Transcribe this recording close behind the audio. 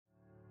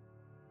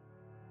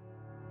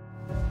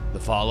The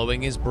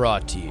following is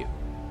brought to you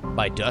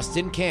by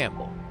Dustin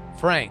Campbell,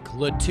 Frank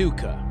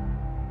Latuca,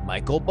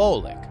 Michael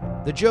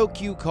Bolick, The Joe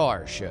Q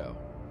Carr Show,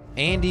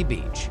 Andy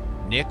Beach,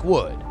 Nick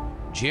Wood,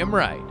 Jim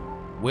Wright,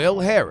 Will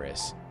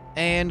Harris,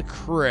 and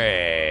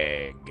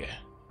Craig.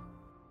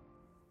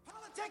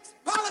 Politics,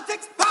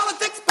 politics,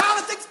 politics,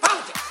 politics,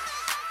 politics.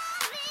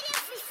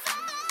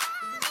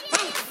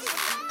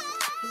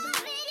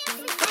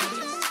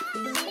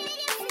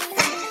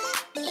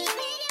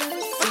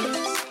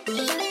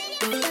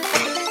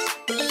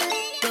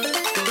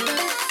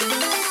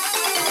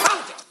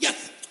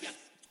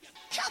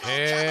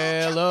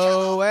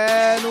 Hello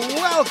and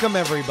welcome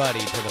everybody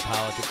to the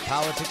Politics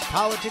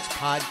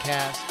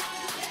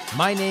podcast.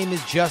 My name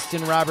is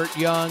Justin Robert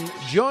Young,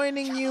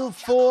 joining you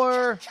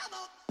for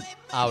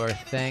our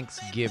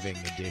Thanksgiving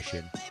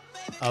edition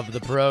of the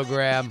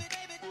program.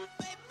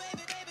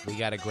 We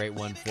got a great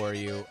one for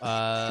you.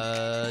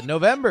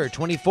 November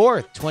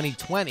 24th,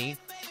 2020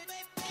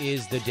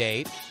 is the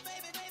date.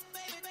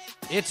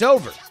 It's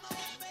over.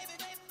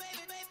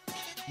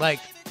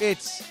 Like,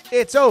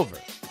 it's over.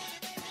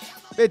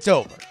 It's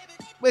over.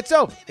 It's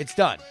over. It's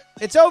done.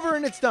 It's over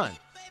and it's done.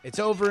 It's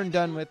over and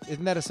done with.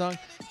 Isn't that a song?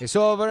 It's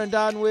over and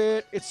done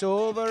with. It's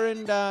over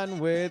and done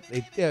with.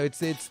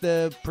 It's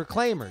the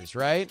Proclaimers,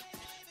 right?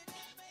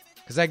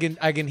 Because I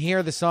can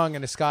hear the song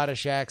in a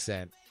Scottish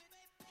accent.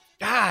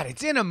 God,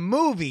 it's in a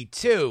movie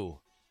too.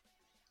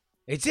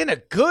 It's in a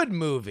good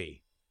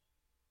movie.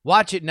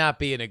 Watch it not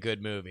be in a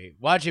good movie.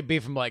 Watch it be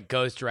from like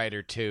Ghost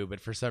Rider 2, but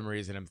for some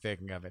reason I'm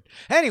thinking of it.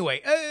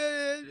 Anyway,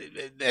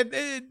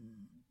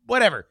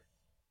 whatever.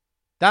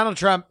 Donald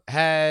Trump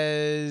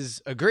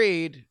has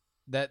agreed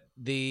that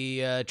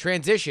the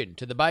transition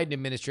to the Biden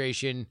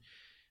administration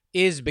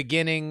is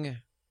beginning.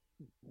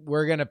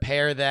 We're going to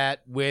pair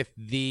that with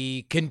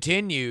the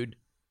continued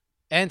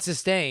and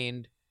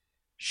sustained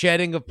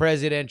shedding of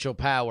presidential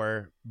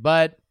power,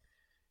 but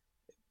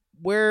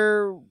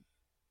we're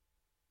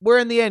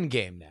in the end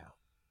game now.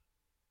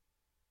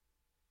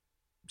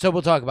 So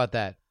we'll talk about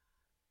that.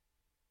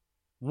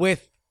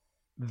 With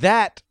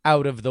that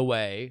out of the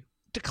way,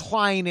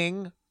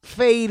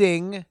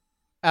 fading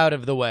out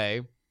of the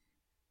way,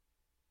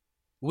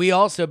 we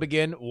also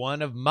begin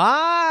one of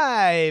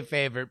my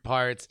favorite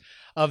parts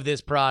of this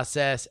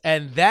process,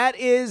 and that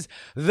is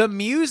the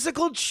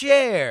musical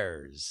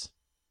chairs,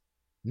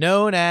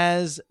 known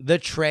as the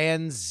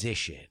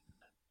transition.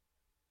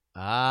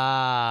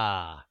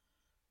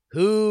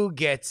 Who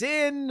gets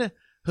in?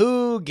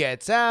 Who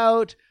gets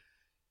out?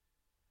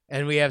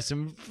 And we have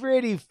some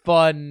pretty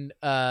fun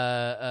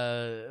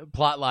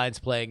plot lines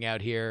playing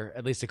out here,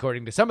 at least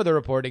according to some of the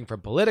reporting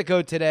from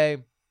Politico today.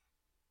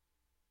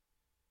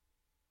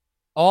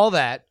 All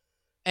that,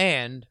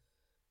 and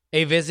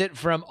a visit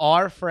from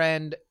our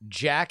friend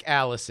Jack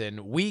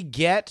Allison. We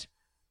get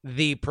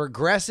the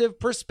progressive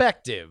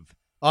perspective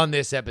on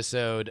this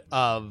episode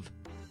of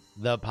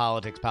the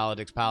Politics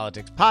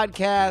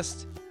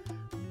podcast.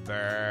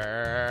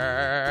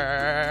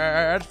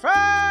 But first,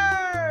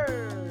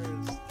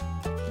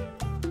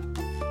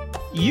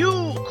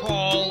 you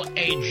call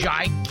a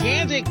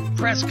gigantic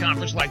press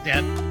conference like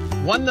that,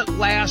 one that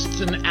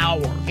lasts an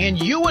hour,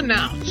 and you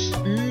announce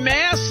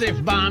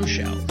massive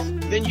bombshells,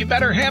 then you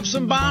better have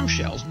some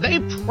bombshells. They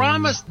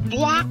promised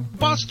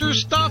blockbuster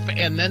stuff,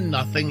 and then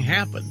nothing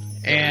happened.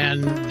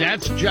 And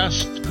it's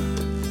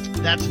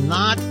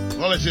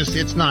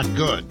not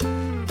good.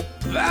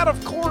 That,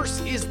 of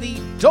course, is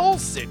the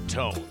dulcet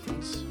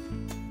tones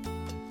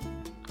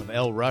of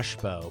El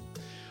Rushbo.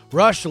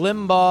 Rush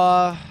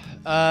Limbaugh.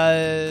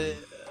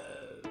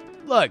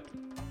 Look,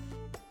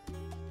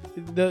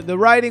 the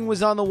writing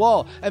was on the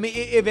wall. I mean,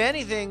 if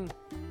anything,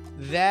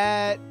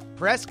 that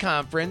press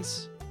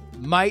conference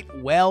might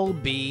well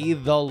be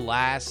the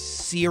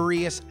last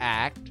serious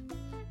act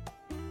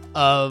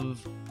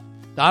of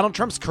Donald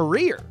Trump's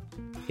career,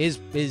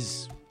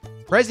 his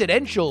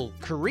presidential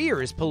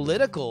career, his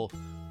political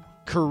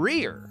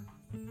career.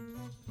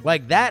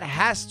 Like, that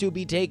has to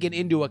be taken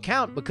into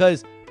account,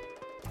 because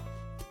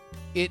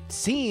it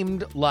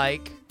seemed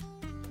like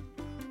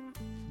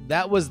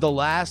that was the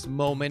last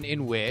moment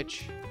in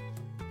which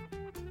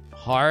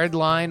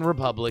hardline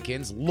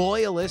Republicans,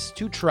 loyalists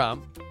to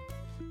Trump,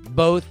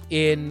 both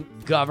in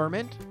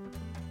government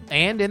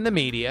and in the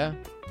media,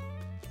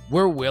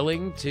 were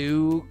willing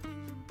to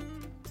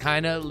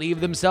kind of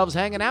leave themselves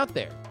hanging out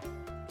there.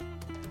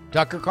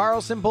 Tucker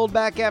Carlson pulled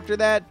back after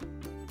that.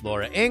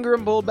 Laura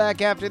Ingraham pulled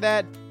back after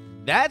that.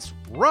 That's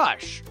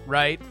Rush,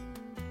 right?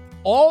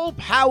 All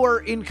power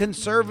in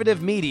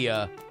conservative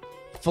media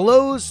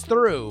flows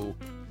through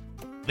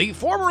the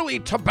formerly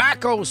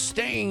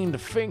tobacco-stained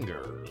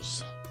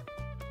fingers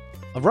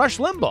of Rush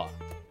Limbaugh.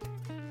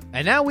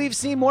 And now we've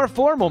seen more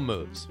formal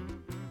moves.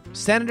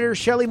 Senator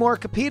Shelley Moore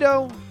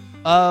Capito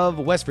of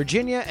West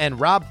Virginia and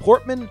Rob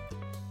Portman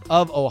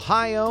of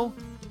Ohio,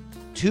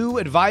 two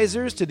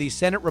advisors to the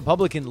Senate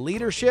Republican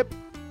leadership,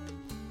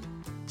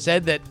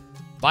 said that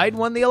Biden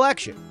won the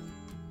election.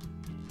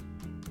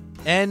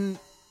 And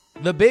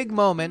the big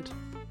moment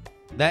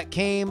that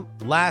came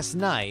last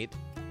night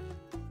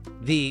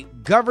the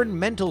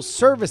Governmental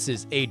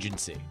Services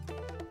Agency.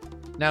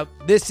 Now,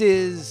 this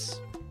is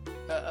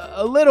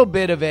a little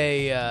bit of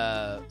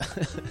a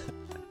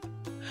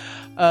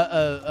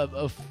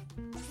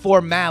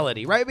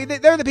formality, right? I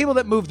mean, they're the people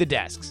that move the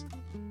desks.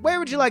 Where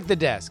would you like the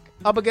desk?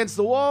 Up against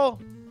the wall?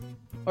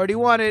 Or do you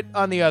want it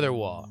on the other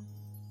wall?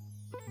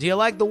 Do you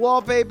like the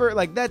wallpaper?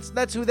 Like,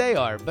 that's who they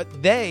are.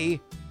 But they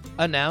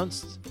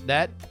announced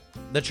that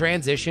the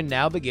transition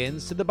now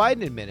begins to the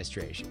Biden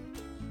administration.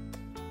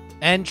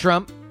 And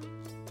Trump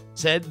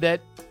said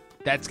that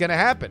that's going to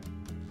happen.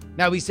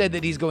 Now, he said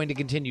that he's going to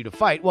continue to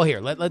fight. Well,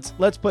 here,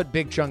 let's put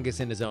Big Chungus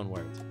in his own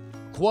words.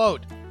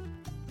 Quote,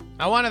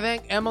 I want to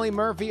thank Emily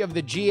Murphy of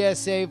the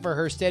GSA for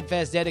her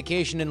steadfast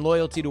dedication and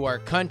loyalty to our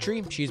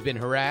country. She's been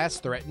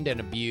harassed, threatened, and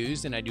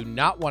abused, and I do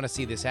not want to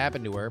see this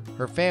happen to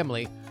her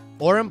family,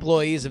 or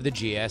employees of the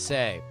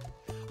GSA.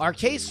 Our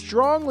case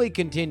strongly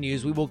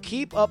continues. We will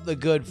keep up the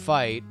good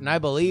fight, and I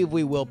believe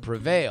we will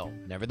prevail.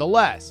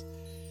 Nevertheless,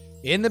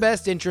 in the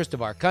best interest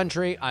of our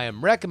country, I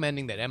am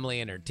recommending that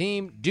Emily and her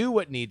team do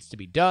what needs to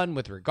be done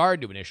with regard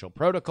to initial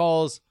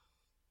protocols.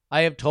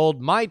 I have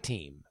told my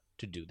team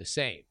to do the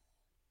same.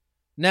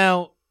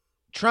 Now,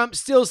 Trump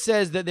still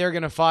says that they're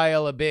going to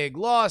file a big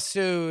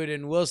lawsuit,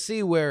 and we'll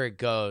see where it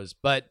goes,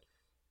 but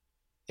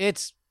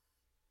it's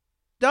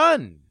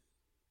done.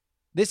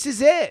 This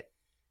is it.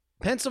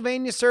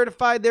 Pennsylvania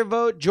certified their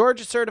vote.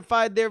 Georgia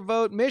certified their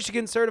vote.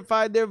 Michigan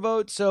certified their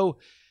vote. So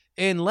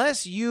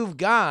unless you've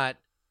got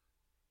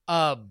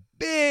a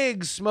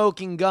big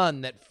smoking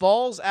gun that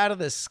falls out of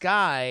the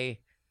sky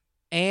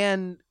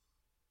and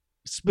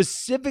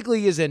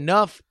specifically is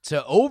enough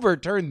to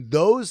overturn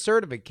those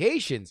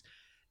certifications,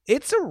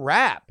 it's a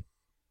wrap.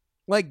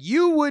 Like,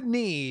 you would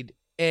need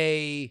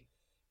a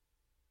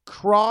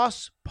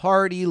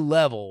cross-party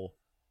level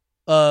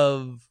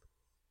of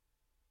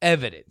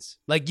evidence.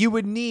 Like, you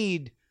would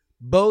need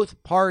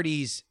both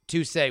parties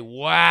to say,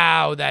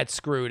 wow, that's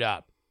screwed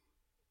up.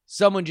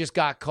 Someone just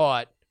got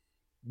caught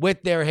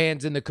with their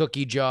hands in the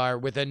cookie jar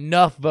with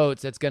enough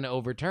votes that's going to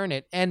overturn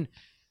it. And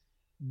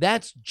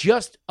that's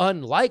just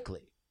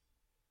unlikely.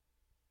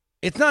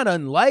 It's not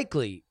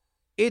unlikely.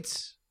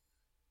 It's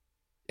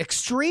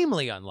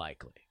extremely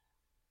unlikely.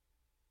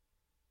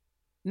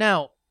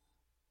 Now,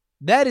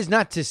 that is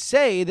not to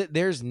say that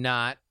there's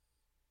not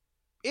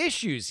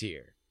issues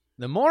here.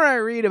 The more I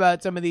read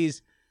about some of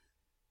these,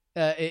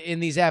 in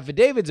these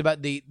affidavits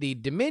about the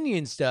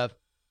Dominion stuff,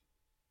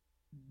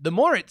 the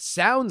more it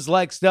sounds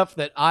like stuff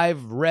that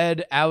I've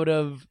read out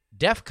of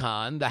DEF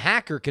CON, the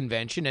Hacker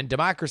Convention, and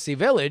Democracy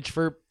Village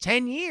for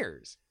 10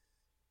 years.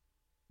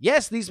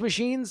 Yes, these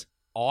machines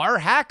are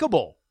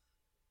hackable.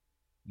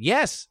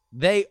 Yes,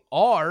 they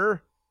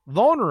are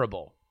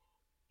vulnerable.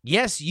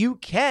 Yes, you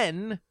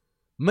can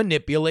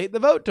manipulate the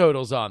vote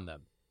totals on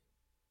them.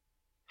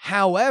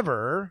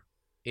 However,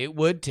 it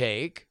would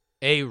take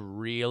a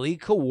really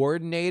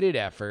coordinated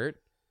effort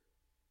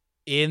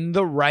in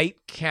the right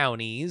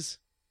counties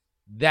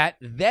that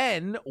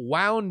then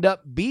wound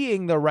up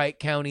being the right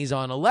counties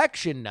on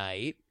election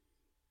night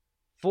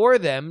for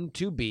them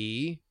to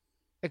be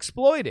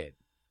exploited.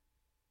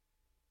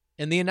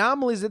 And the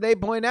anomalies that they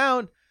point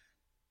out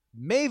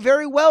may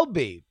very well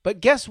be.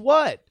 But guess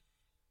what?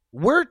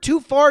 We're too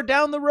far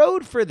down the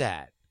road for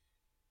that.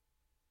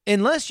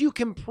 Unless you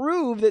can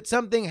prove that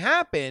something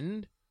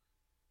happened,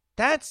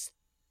 that's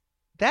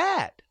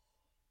that.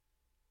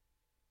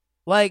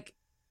 Like,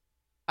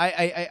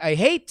 I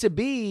hate to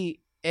be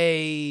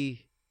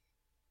a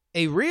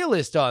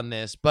realist on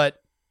this,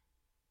 but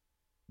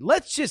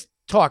let's just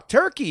talk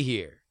turkey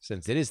here,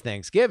 since it is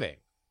Thanksgiving.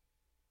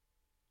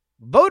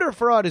 Voter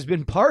fraud has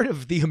been part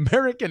of the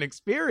American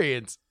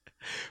experience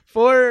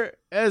for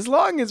as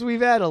long as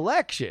we've had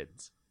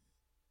elections.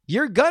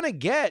 You're gonna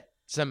get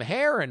some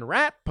hair and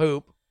rat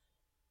poop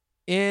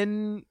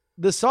in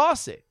the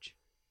sausage.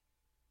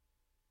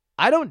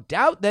 I don't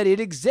doubt that it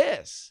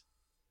exists.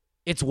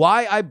 It's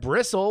why I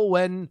bristle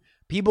when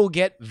people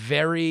get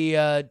very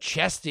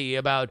chesty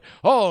about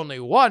only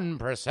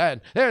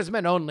 1%. There's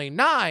been only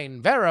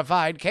 9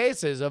 verified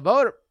cases of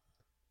voter.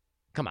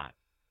 Come on.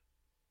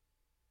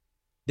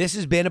 This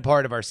has been a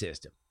part of our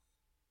system.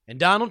 And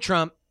Donald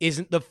Trump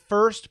isn't the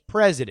first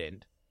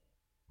president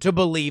to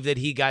believe that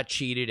he got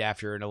cheated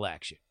after an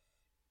election.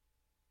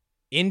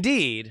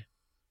 Indeed,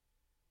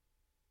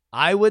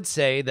 I would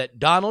say that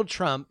Donald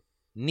Trump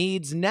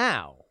needs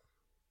now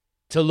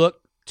to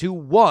look to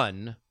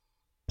one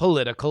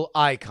political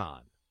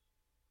icon,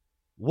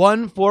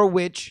 one for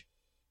which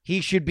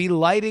he should be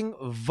lighting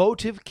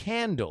votive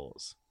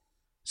candles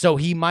so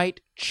he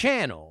might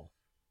channel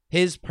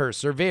his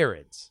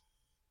perseverance.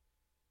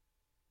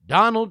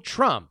 Donald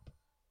Trump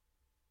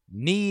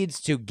needs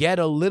to get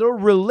a little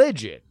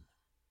religion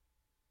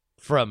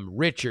from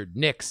Richard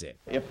Nixon.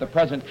 If the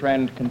present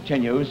trend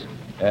continues,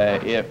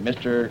 if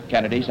Mr.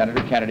 Kennedy,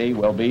 Senator Kennedy,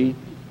 will be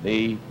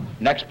the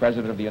next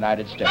president of the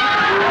United States.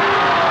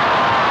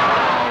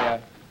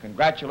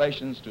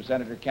 Congratulations to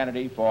Senator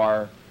Kennedy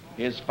for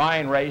his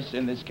fine race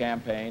in this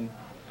campaign,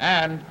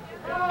 and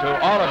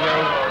to all of you,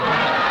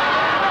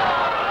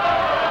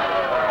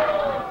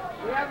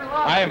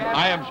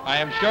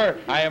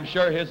 I am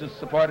sure his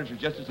supporters are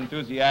just as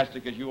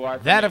enthusiastic as you are.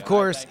 That, of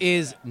course,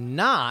 is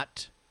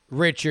not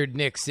Richard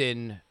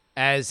Nixon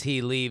as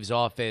he leaves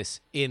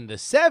office in the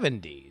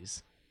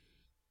 70s,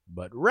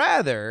 but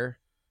rather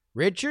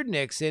Richard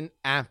Nixon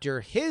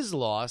after his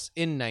loss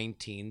in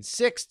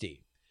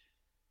 1960.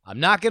 I'm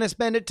not going to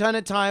spend a ton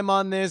of time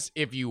on this.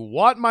 If you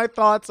want my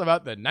thoughts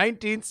about the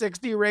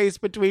 1960 race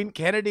between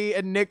Kennedy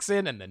and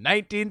Nixon and the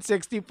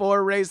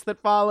 1964 race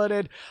that followed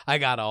it, I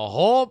got a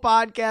whole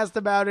podcast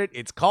about it.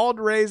 It's called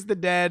Raise the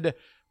Dead.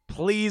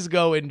 Please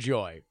go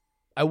enjoy.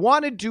 I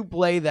wanted to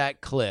play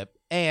that clip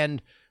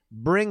and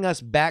bring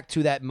us back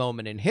to that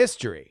moment in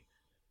history,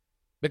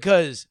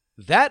 because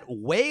that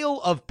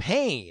wail of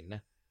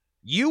pain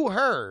you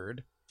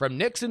heard from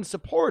Nixon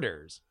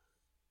supporters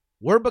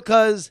were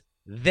because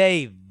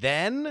they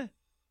then,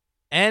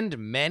 and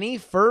many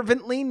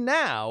fervently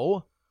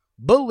now,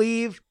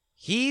 believe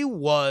he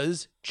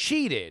was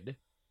cheated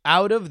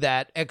out of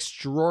that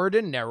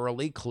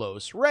extraordinarily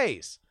close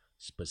race,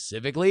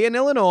 specifically in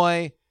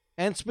Illinois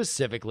and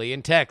specifically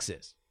in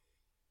Texas.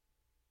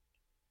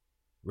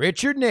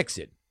 Richard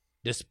Nixon,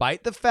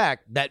 despite the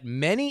fact that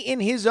many in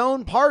his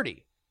own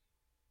party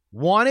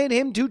wanted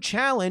him to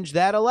challenge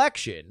that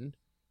election,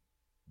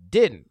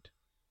 didn't.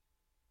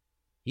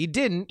 He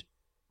didn't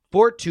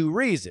for two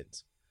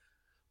reasons.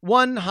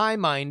 One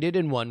high-minded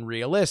and one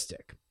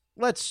realistic.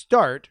 Let's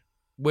start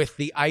with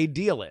the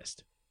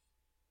idealist.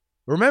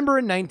 Remember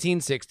in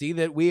 1960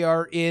 that we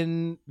are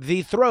in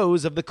the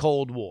throes of the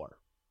Cold War.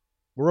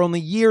 We're only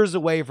years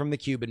away from the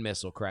Cuban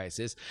Missile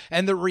Crisis,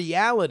 and the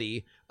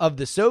reality of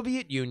the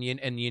Soviet Union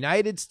and the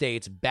United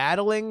States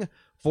battling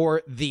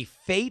for the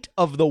fate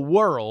of the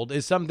world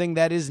is something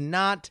that is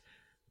not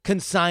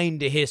consigned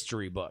to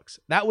history books.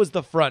 That was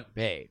the front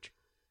page.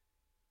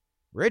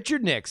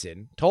 Richard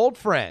Nixon told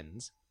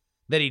friends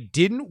that he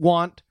didn't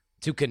want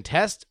to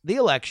contest the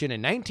election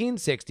in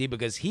 1960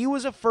 because he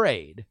was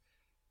afraid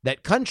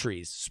that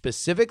countries,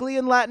 specifically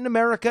in Latin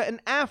America and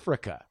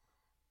Africa,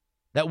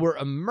 that were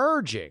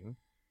emerging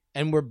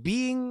and were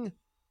being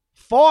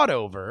fought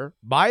over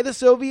by the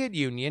Soviet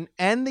Union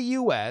and the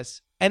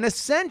U.S. and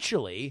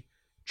essentially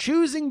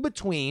choosing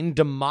between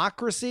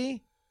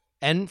democracy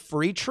and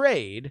free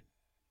trade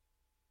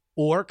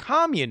or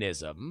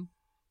communism,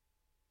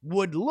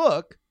 would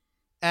look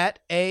at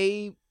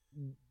a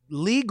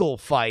legal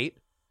fight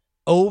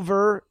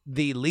over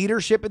the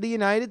leadership of the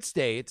United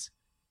States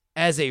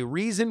as a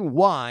reason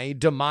why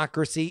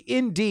democracy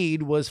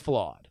indeed was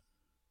flawed,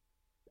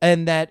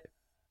 and that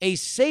a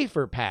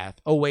safer path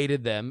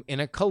awaited them in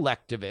a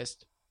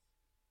collectivist,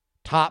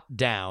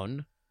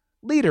 top-down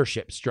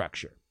leadership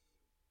structure.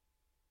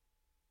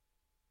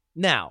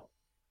 Now,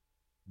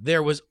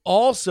 there was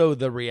also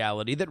the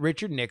reality that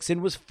Richard Nixon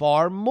was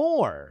far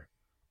more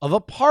of a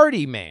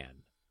party man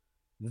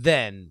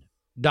than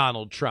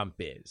Donald Trump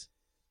is.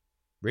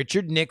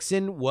 Richard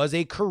Nixon was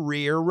a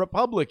career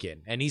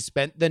Republican, and he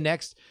spent the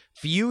next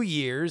few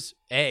years,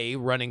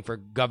 running for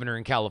governor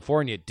in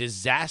California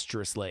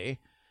disastrously,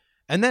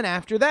 and then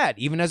after that,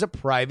 even as a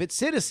private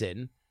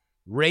citizen,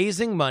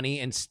 raising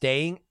money and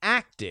staying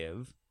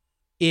active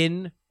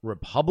in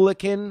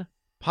Republican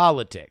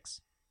politics,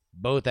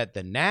 both at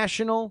the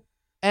national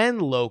and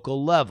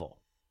local level.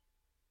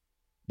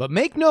 But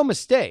make no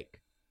mistake,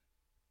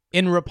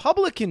 in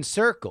Republican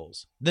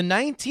circles, the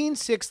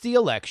 1960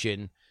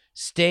 election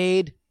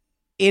stayed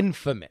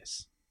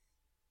infamous.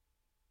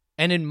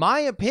 And in my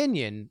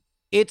opinion,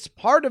 it's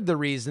part of the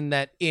reason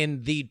that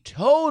in the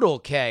total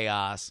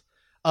chaos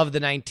of the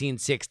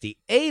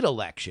 1968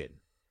 election,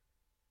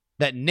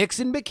 that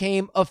Nixon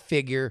became a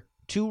figure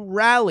to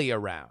rally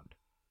around.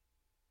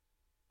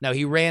 Now,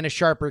 he ran a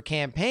sharper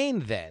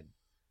campaign then,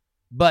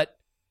 but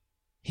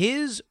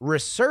his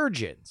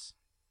resurgence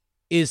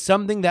is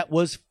something that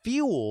was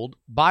fueled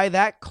by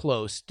that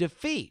close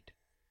defeat.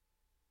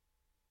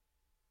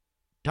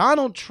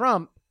 Donald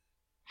Trump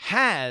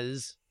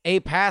has a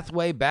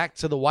pathway back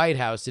to the White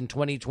House in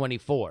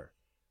 2024.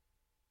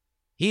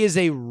 He is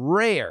a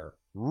rare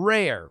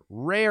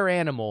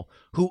animal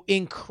who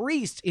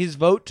increased his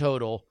vote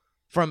total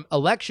from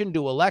election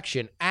to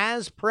election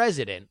as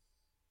president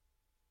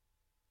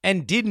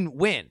and didn't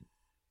win.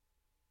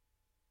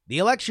 The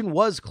election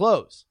was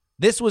close.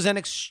 This was an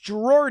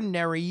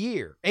extraordinary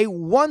year, a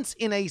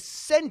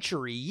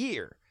once-in-a-century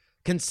year,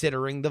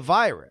 considering the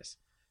virus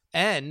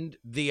and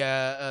the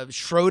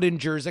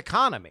Schrodinger's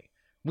economy.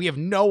 We have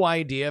no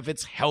idea if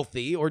it's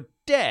healthy or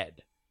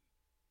dead.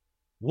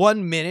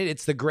 One minute,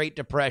 it's the Great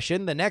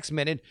Depression. The next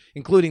minute,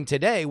 including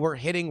today, we're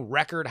hitting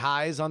record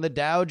highs on the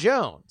Dow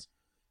Jones.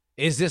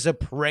 Is this a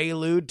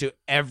prelude to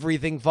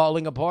everything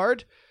falling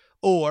apart?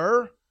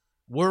 Or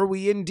were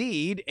we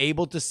indeed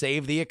able to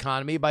save the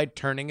economy by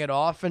turning it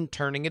off and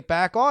turning it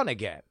back on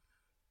again?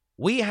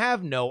 We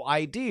have no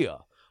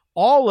idea.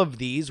 All of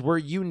these were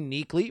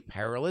uniquely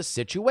perilous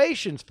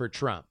situations for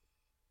Trump.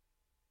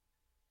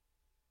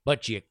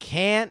 But you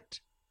can't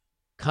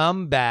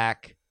come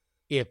back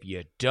if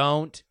you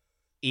don't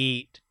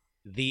eat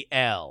the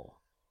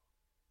L.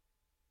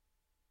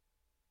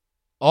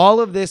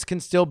 All of this can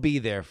still be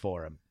there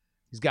for him.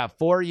 He's got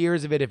 4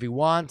 years of it if he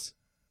wants,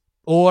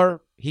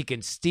 or he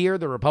can steer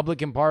the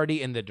Republican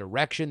Party in the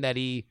direction that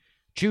he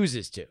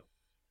chooses to.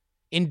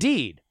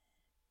 Indeed,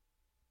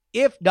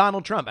 if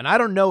Donald Trump, and I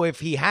don't know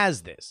if he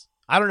has this,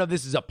 I don't know if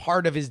this is a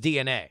part of his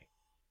DNA,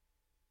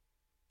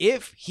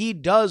 if he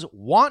does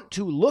want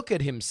to look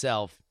at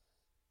himself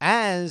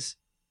as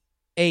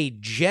a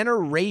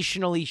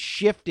generationally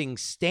shifting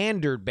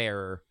standard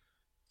bearer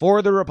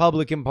for the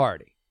Republican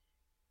Party,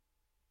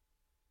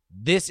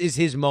 this is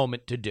his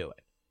moment to do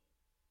it.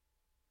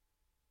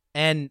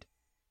 And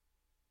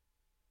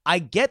I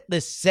get the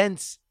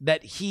sense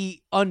that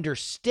he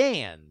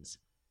understands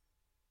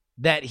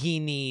that he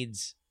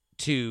needs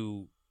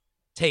to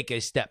take a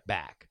step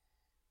back,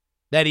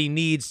 that he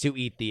needs to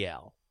eat the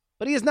L.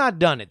 But he has not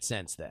done it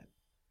since then.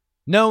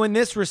 No, in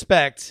this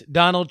respect,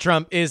 Donald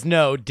Trump is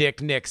no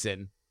Dick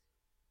Nixon.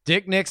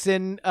 Dick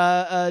Nixon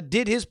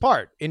did his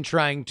part in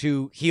trying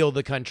to heal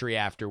the country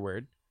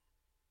afterward.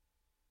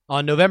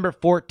 On November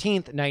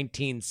 14th,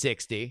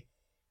 1960,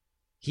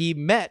 he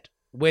met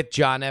with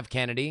John F.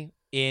 Kennedy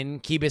in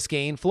Key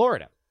Biscayne,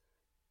 Florida.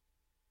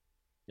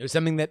 It was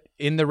something that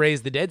in the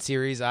Raise the Dead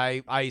series,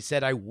 I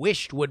said I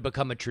wished would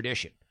become a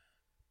tradition.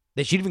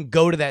 They should even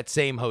go to that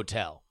same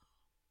hotel.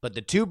 But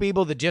the two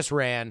people that just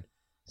ran,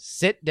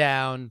 sit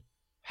down,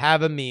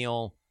 have a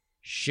meal,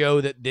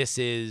 show that this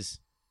is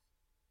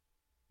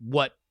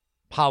what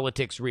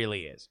politics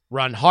really is.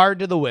 Run hard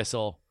to the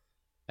whistle,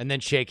 and then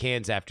shake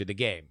hands after the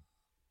game.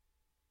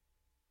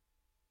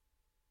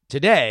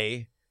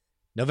 Today,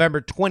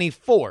 November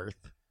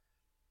 24th,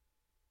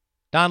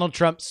 Donald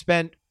Trump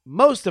spent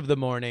most of the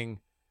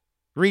morning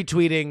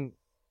retweeting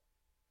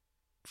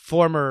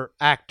former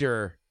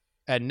actor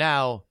and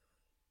now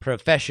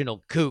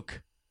professional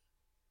kook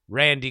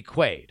Randy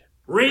Quaid.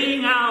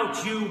 Ring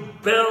out, you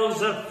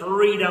bells of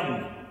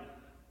freedom.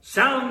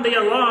 Sound the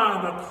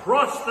alarm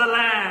across the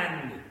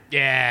land.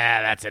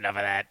 Yeah, that's enough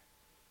of that.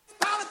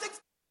 Politics.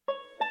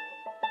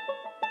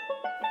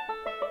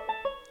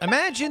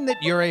 Imagine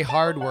that you're a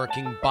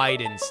hardworking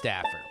Biden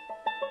staffer.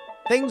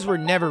 Things were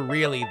never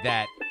really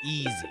that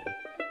easy,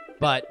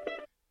 but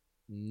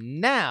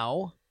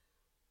now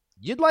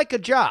you'd like a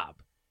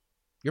job.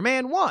 Your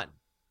man won.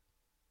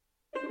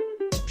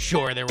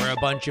 Sure, there were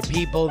a bunch of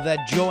people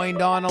that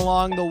joined on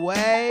along the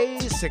way.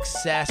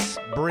 Success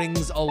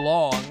brings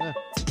along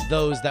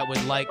those that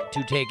would like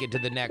to take it to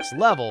the next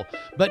level.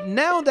 But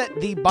now that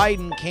the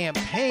Biden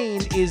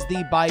campaign is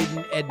the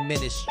Biden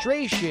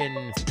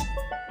administration,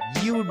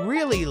 you would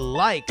really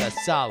like a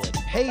solid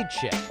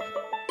paycheck.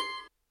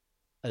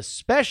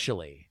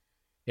 Especially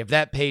if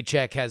that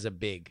paycheck has a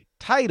big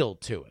title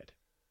to it.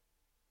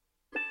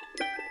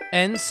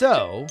 And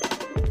so,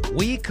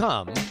 we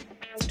come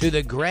to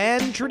the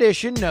grand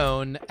tradition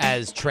known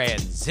as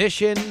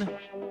transition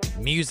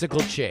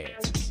musical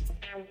chairs.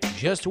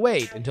 Just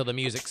wait until the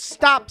music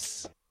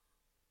stops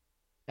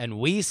and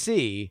we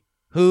see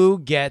who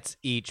gets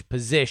each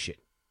position.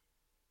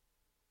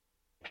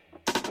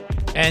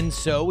 And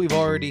so we've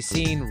already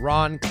seen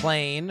Ron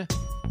Klain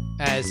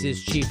as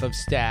his chief of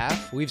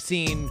staff. We've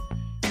seen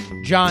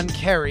John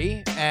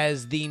Kerry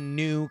as the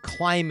new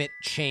climate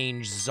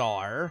change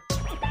czar.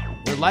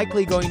 We're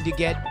likely going to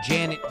get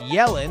Janet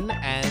Yellen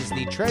as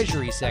the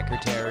Treasury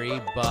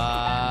Secretary,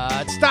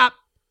 but stop!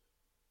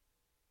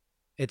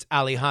 It's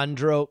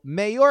Alejandro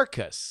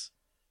Mayorkas,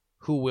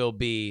 who will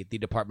be the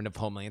Department of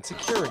Homeland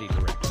Security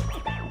Director.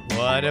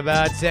 What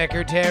about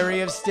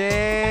Secretary of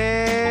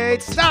State?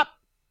 Stop!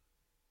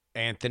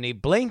 Anthony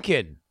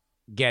Blinken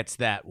gets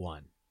that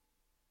one.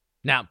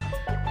 Now,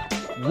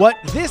 what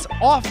this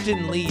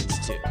often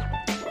leads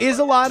to is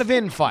a lot of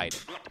infighting.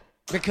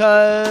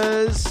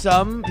 Because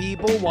some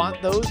people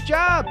want those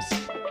jobs,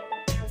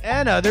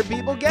 and other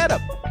people get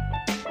them.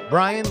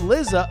 Brian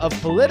Lizza of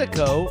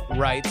Politico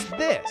writes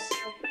this.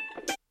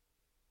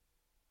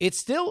 It's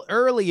still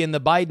early in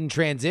the Biden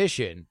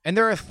transition, and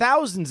there are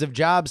thousands of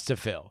jobs to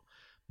fill.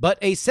 But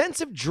a sense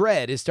of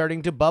dread is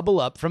starting to bubble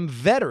up from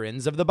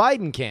veterans of the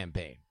Biden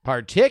campaign,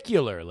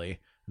 particularly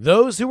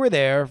those who were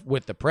there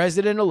with the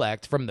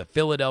president-elect from the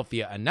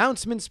Philadelphia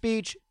announcement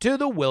speech to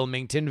the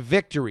Wilmington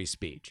victory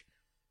speech.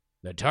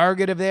 The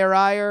target of their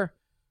ire?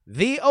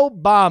 The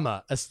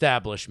Obama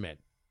establishment.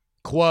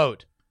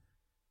 Quote,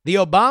 the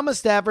Obama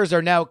staffers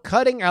are now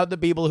cutting out the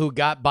people who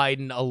got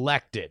Biden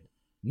elected.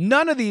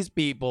 None of these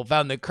people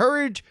found the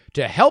courage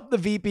to help the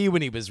VP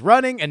when he was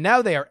running, and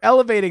now they are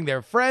elevating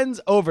their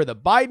friends over the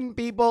Biden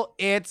people.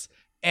 It's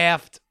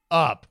effed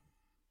up.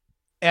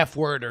 F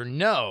word or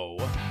no,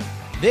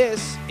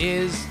 this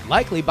is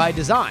likely by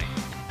design.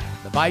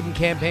 The Biden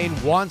campaign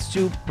wants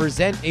to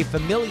present a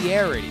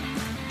familiarity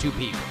to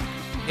people.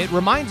 It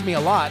reminds me a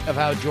lot of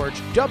how George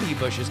W.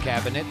 Bush's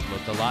cabinet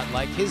looked a lot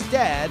like his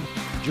dad,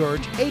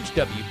 George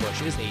H.W.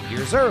 Bush's 8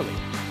 years earlier.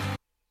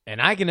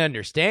 And I can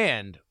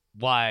understand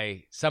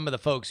why some of the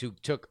folks who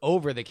took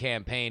over the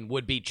campaign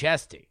would be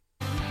chesty.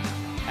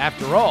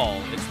 After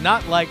all, it's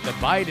not like the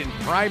Biden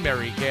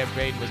primary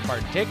campaign was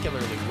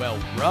particularly well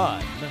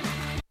run.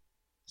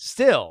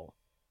 Still,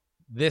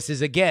 this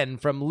is again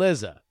from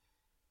Lizza.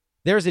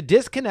 There's a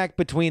disconnect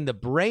between the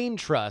brain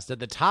trust at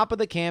the top of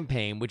the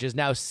campaign, which is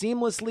now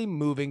seamlessly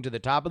moving to the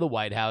top of the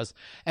White House,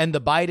 and the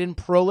Biden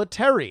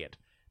proletariat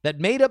that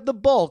made up the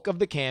bulk of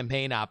the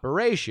campaign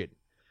operation.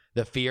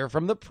 The fear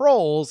from the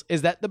proles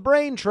is that the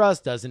brain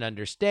trust doesn't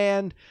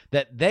understand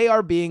that they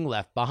are being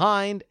left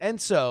behind,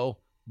 and so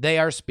they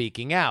are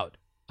speaking out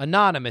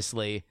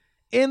anonymously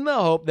in the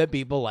hope that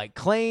people like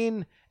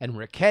Klain and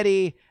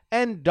Ricchetti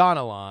and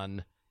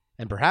Donilon,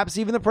 and perhaps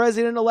even the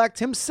president-elect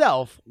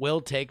himself, will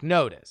take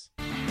notice.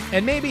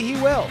 And maybe he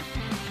will.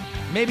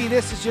 Maybe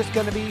this is just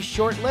going to be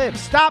short-lived.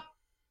 Stop!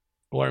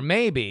 Or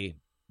maybe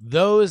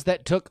those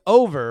that took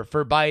over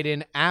for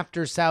Biden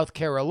after South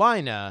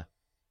Carolina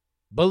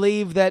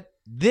believe that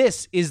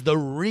this is the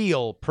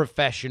real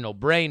professional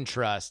brain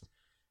trust,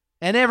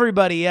 and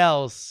everybody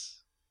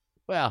else,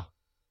 well,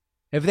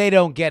 if they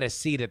don't get a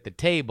seat at the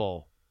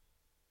table,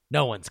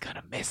 no one's going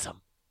to miss them.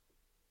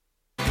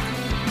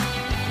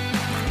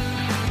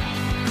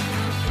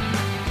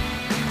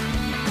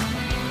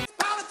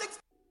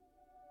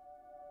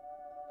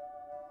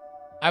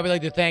 I would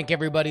like to thank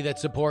everybody that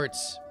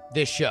supports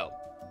this show.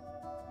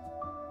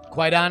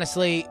 Quite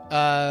honestly,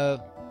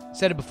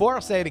 said it before,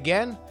 I'll say it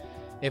again.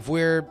 If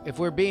we're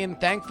being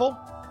thankful,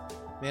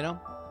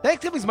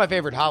 Thanksgiving's my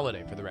favorite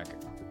holiday, for the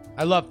record.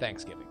 I love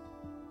Thanksgiving.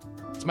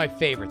 It's my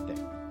favorite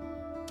thing.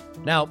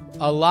 Now,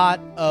 a lot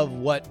of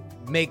what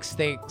makes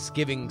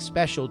Thanksgiving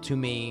special to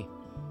me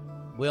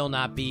will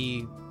not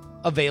be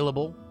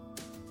available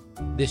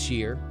this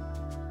year.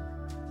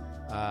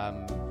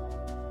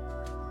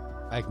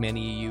 Like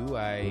many of you,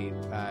 I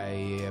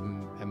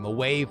am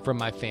away from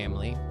my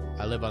family.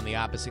 I live on the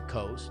opposite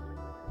coast.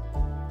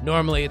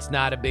 Normally, it's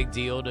not a big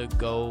deal to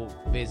go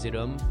visit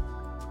them.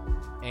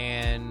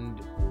 And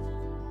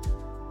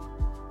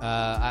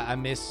I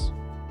miss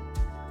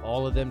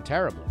all of them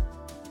terribly.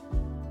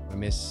 I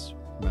miss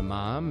my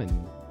mom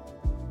and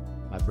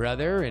my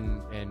brother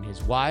and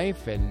his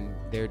wife and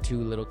their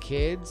two little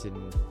kids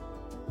and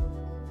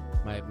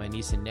my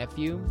niece and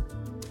nephew.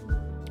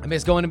 I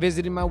miss going and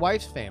visiting my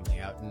wife's family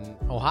out in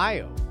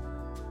Ohio.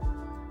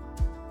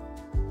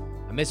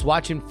 I miss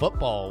watching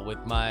football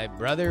with my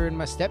brother and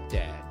my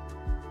stepdad.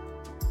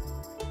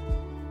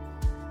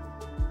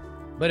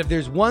 But if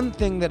there's one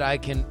thing that I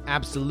can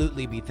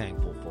absolutely be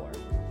thankful for,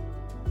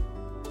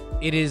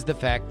 it is the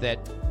fact that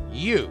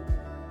you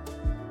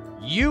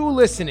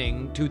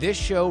listening to this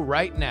show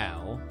right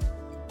now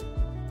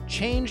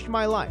changed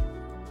my life.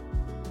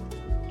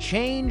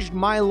 Changed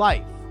my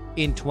life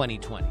in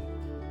 2020.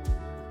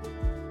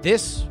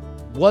 This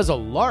was a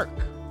lark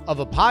of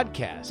a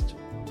podcast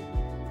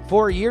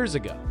 4 years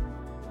ago.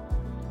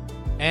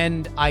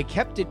 And I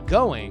kept it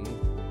going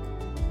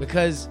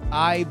because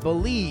I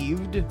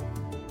believed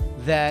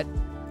that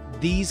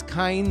these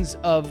kinds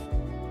of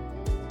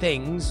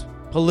things,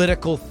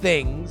 political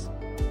things,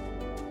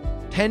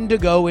 tend to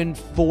go in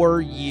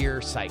 4-year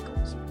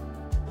cycles.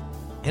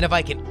 And if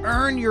I can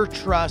earn your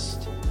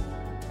trust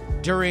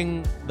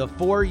during the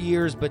 4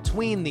 years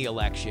between the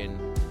election,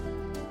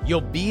 you'll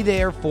be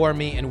there for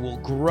me and will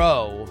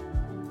grow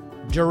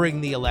during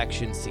the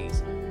election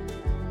season.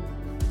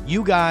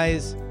 You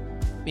guys,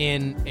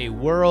 in a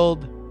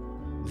world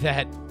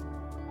that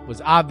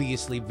was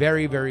obviously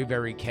very, very,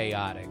 very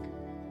chaotic,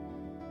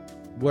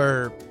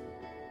 were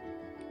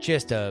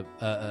just a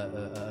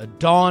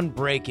dawn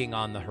breaking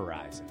on the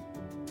horizon.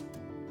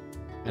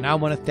 And I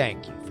want to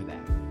thank you for that.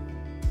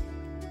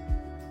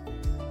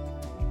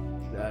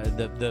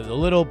 The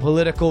little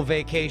political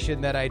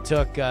vacation that I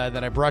took,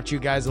 that I brought you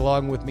guys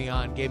along with me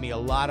on, gave me a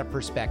lot of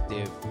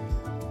perspective,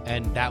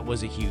 and that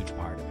was a huge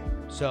part of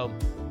it. So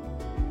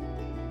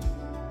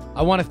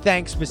I want to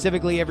thank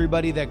specifically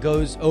everybody that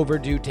goes over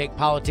to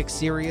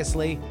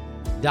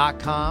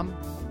TakePoliticsSeriously.com,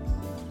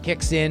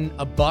 kicks in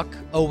 $1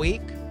 a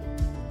week.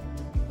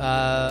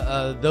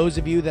 Those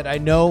of you that I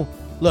know,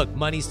 look,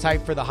 money's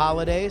tight for the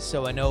holidays,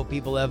 so I know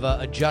people have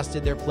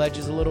adjusted their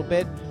pledges a little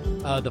bit.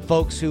 The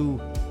folks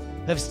who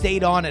have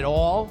stayed on at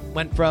all,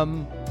 went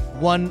from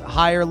one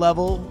higher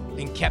level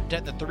and kept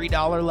at the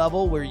 $3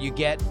 level where you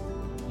get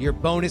your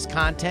bonus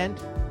content.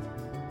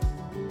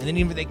 And then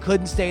even if they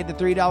couldn't stay at the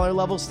 $3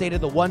 level, stayed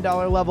at the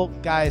 $1 level.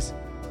 Guys,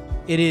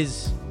 it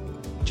is,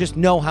 just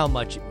know how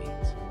much it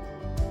means.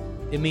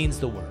 It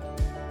means the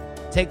world.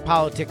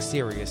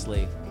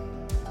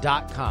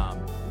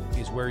 TakePoliticsSeriously.com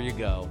is where you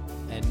go.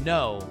 And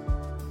know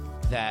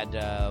that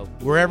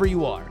wherever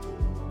you are,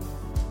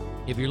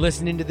 if you're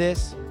listening to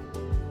this,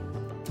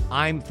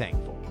 I'm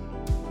thankful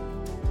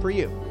for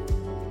you.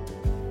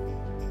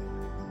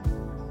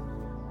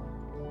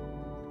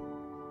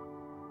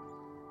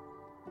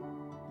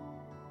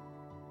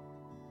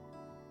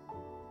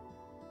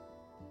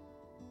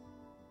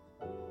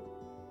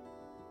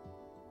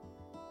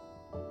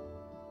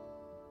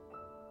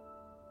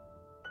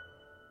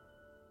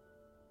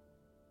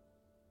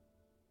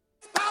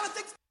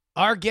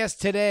 Our guest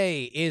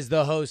today is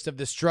the host of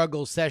the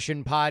Struggle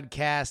Session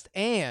podcast,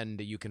 and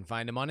you can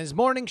find him on his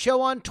morning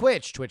show on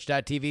Twitch,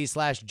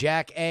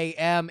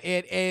 twitch.tv/JackAM.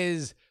 It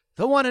is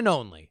the one and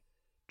only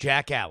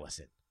Jack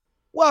Allison.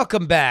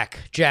 Welcome back,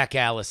 Jack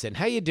Allison.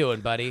 How you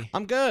doing, buddy?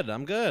 I'm good.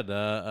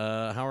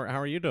 How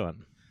are you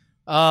doing?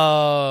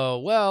 Oh,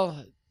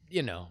 well,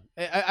 you know,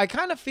 I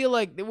kind of feel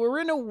like we're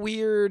in a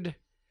weird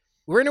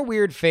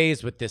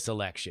phase with this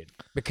election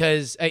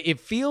because it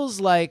feels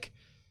like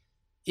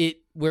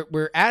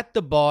we're at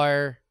the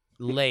bar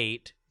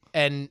late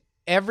and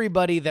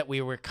everybody that we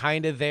were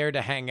kind of there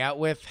to hang out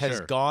with has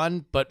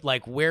gone, but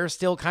like we're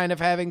still kind of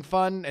having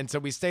fun, and so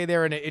we stay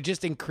there, and it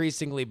just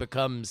increasingly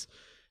becomes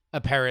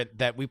apparent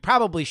that we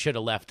probably should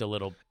have left a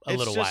little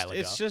while ago.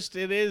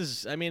 It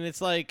is. I mean, it's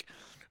like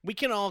we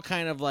can all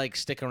kind of like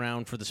stick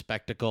around for the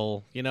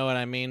spectacle, you know what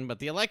I mean? But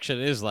the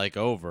election is like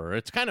over.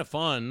 It's kind of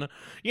fun.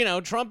 You know,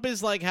 Trump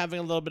is like having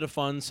a little bit of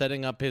fun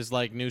setting up his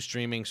like new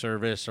streaming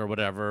service or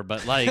whatever.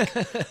 But like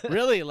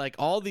really like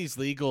all these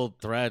legal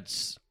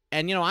threats.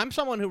 And, you know, I'm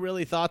someone who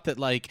really thought that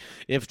like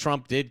if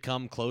Trump did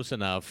come close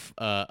enough,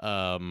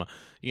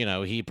 you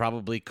know, he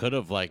probably could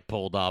have like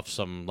pulled off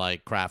some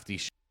like crafty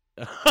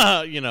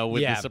you know,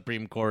 with the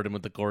Supreme Court and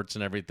with the courts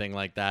and everything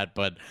like that.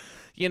 But,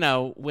 you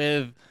know,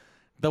 with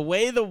the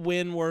way the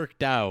win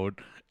worked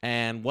out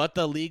and what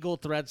the legal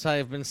threats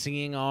I've been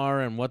seeing are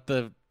and what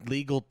the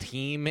legal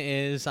team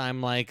is,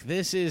 I'm like,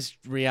 this is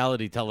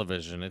reality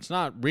television. It's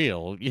not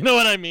real. You know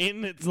what I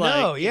mean? It's like,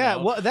 no, yeah. You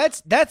know, well,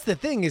 that's the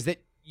thing is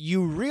that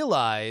you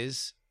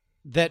realize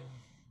that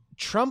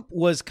Trump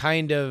was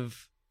kind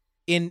of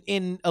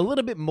in a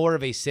little bit more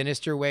of a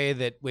sinister way,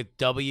 that with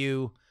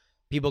W,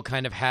 people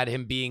kind of had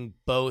him being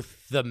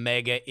both the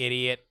mega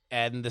idiot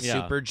and the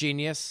super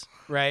genius,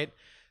 right?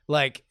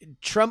 Like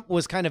Trump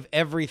was kind of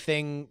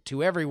everything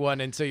to everyone.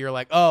 And so you're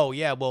like, oh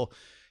yeah, well,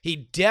 he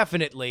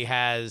definitely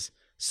has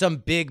some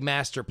big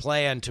master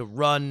plan to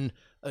run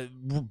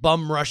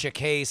bum rush a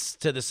case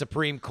to the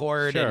Supreme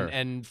Court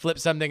and flip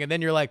something. And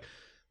then you're like,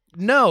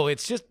 no,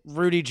 it's just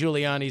Rudy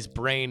Giuliani's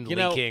brain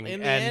leaking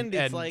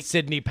and like,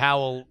 Sidney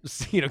Powell,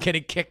 you know,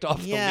 getting kicked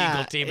off the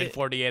legal team in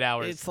 48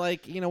 hours. It's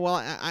like, you know, well,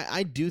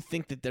 I do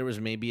think that there was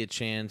maybe a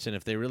chance, and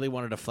if they really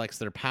wanted to flex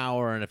their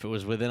power, and if it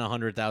was within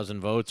 100,000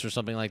 votes or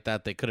something like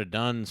that, they could have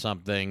done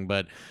something.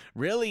 But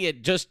really,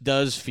 it just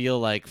does feel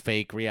like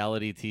fake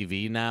reality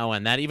TV now,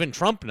 and that even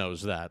Trump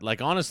knows that.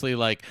 Like, honestly,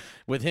 like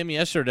with him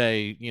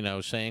yesterday, you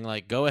know, saying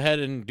like, go ahead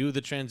and do the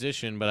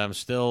transition, but I'm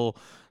still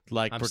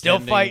still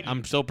fighting.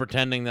 I'm still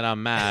pretending that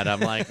I'm mad.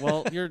 I'm like,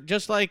 well, you're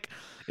just like,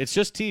 it's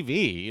just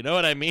TV. You know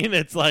what I mean?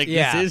 It's like,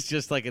 this is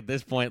just like at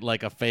this point,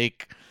 like a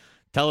fake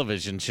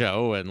television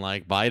show, and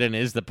like Biden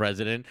is the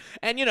president.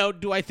 And, you know,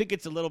 do I think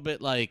it's a little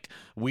bit like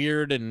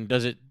weird, and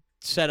does it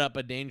set up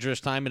a dangerous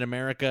time in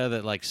America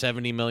that like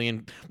 70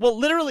 million? Well,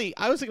 literally,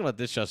 I was thinking about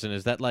this, Justin,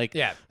 is that like,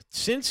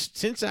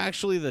 since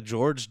actually the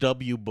George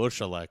W. Bush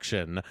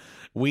election,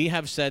 we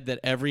have said that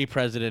every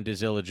president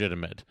is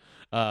illegitimate.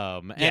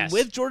 And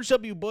with George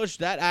W. Bush,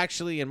 that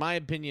actually, in my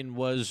opinion,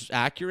 was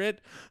accurate.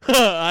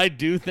 I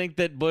do think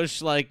that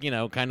Bush, like, you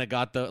know, kind of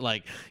got the,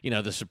 like, you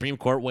know, the Supreme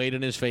Court weighed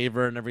in his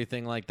favor and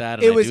everything like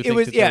that. And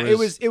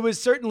it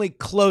was certainly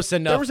close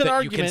enough there was an that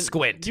argument. You can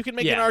squint. You can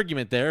make an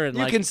argument there, and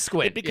you like, can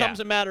squint. It becomes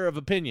a matter of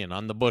opinion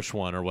on the Bush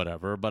one or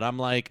whatever. But I'm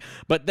like,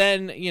 but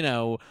then, you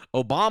know,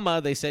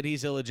 Obama, they said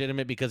he's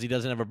illegitimate because he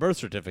doesn't have a birth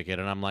certificate,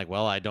 and I'm like,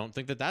 well, I don't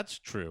think that that's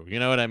true. You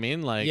know what I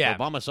mean? Like,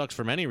 Obama sucks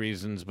for many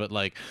reasons, but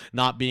like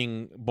not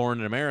being born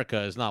in America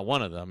is not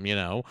one of them, you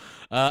know.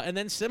 And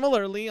then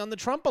similarly on the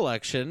Trump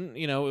election,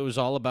 you know, it was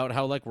all about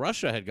how like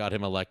Russia had got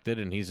him elected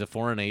and he's a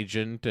foreign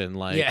agent, and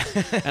like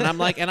and I'm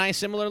like, and I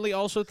similarly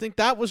also think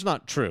that was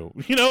not true.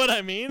 You know what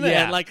I mean?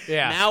 And like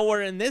now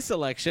we're in this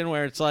election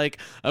where it's like,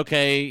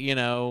 okay, you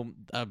know,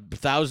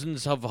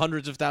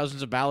 hundreds of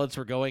thousands of ballots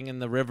were going in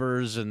the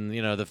rivers, and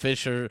you know the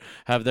fish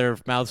have their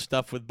mouths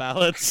stuffed with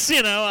ballots.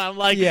 You know, I'm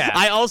like,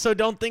 I also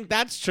don't think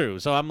that's true.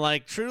 So I'm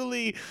like,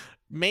 truly,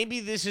 maybe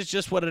this is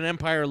just what an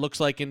empire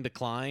looks like in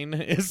decline.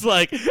 It's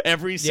like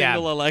every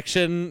single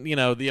election, you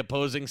know, the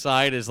opposing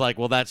side is like,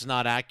 well, that's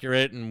not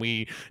accurate, and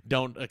we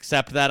don't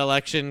accept that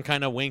election,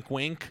 kind of wink,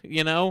 wink,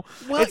 you know?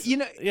 Well, you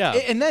know,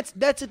 and that's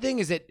the thing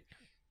is that,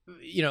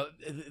 you know,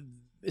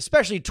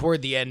 especially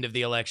toward the end of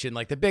the election,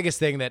 like the biggest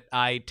thing that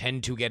I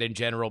tend to get in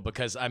general,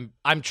 because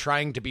I'm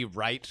trying to be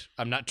right,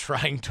 I'm not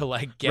trying to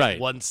like get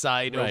one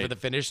side over the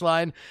finish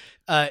line,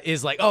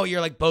 is like, oh, you're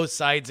like both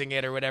sidesing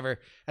it or whatever.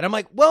 And I'm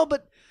like, well,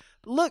 but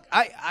look,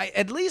 I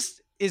at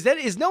least is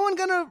no one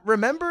gonna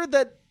remember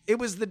that it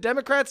was the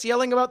Democrats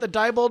yelling about the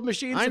Diebold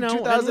machines in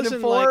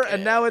 2004,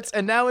 and now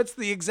it's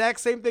the exact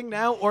same thing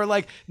now? Or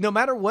like, no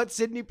matter what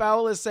Sidney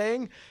Powell is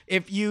saying,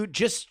 if you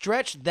just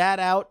stretch that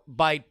out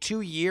by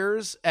 2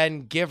 years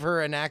and give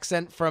her an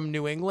accent from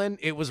New England,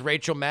 it was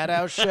Rachel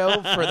Maddow's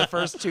show for the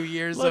first 2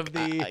 years of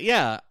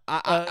the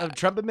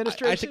Trump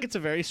administration. I think it's a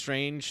very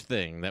strange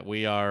thing that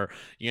we are,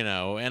 you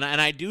know, and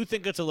I do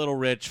think it's a little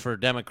rich for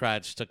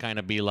Democrats to kind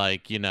of be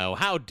like, you know,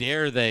 how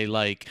dare they,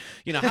 like,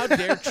 you know, how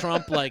dare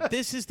Trump, like,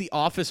 this is the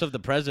office of the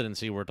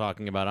presidency we're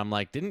talking about. I'm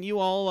like, didn't you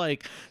all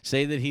like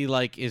say that he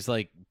like is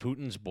like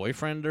Putin's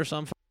boyfriend or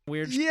something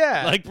weird?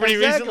 Yeah, like pretty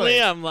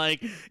recently. I'm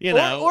like, you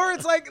know, or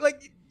it's like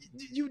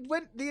you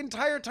went the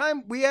entire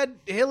time. We had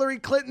Hillary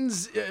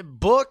Clinton's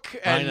book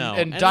and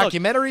And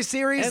documentary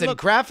series and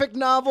graphic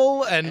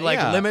novel and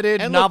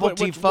limited and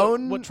novelty what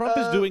phone. What Trump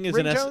is doing is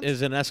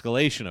ringtones. an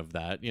escalation of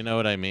that. You know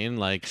what I mean?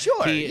 Like,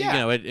 Sure,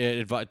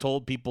 it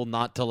told people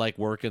not to like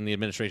work in the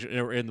administration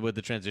or with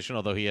the transition.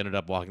 Although he ended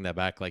up walking that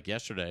back like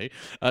yesterday.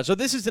 So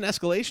this is an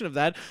escalation of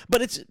that.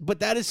 But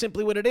that is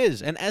simply what it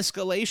is, an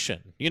escalation.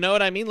 You know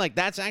what I mean? Like,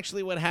 that's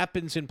actually what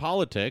happens in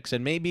politics.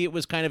 And maybe it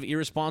was kind of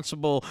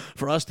irresponsible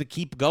for us to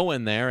keep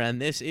going there.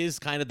 And this is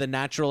kind of the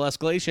natural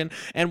escalation.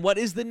 And what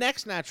is the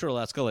next natural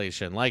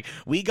escalation? Like,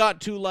 we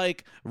got to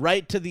like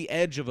right to the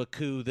edge of a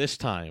coup this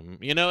time.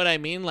 You know what I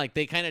mean? Like,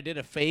 they kind of did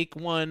a fake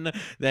one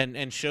then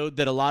and showed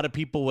that a lot of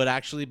people would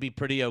actually be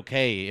pretty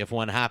okay if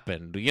one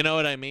happened. You know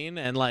what I mean?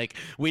 And like,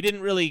 we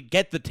didn't really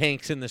get the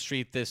tanks in the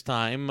street this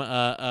time.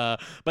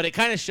 But it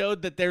kind of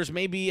showed that there's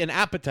maybe an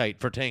appetite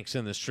for tanks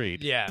in the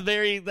street. Yeah.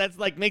 That's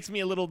like makes me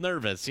a little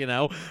nervous, you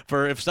know,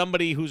 for if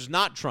somebody who's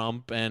not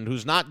Trump and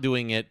who's not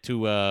doing it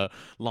to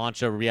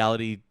launch a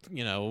reality,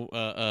 you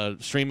know,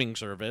 streaming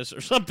service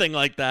or something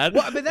like that.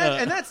 Well, but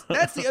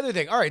that's the other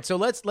thing. All right, so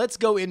let's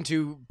go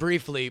into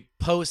briefly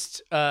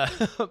post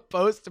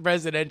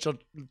presidential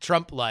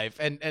Trump life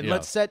and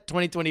let's set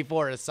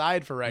 2024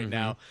 aside for right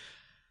now.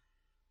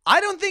 I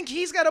don't think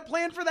he's got a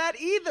plan for that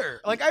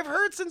either. Like, I've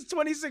heard since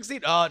 2016,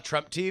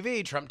 Trump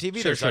TV.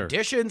 There's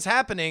auditions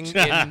happening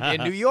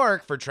in New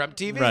York for Trump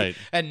TV. Right.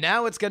 And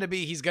now it's going to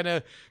be, he's going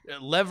to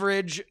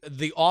leverage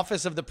the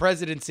office of the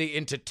presidency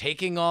into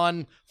taking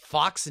on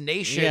Fox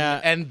Nation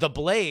and The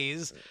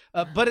Blaze.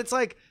 But it's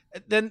like,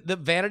 then the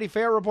Vanity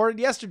Fair reported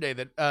yesterday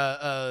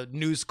that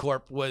News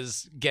Corp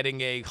was getting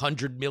a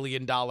 $100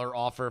 million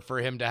offer for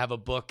him to have a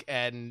book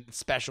and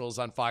specials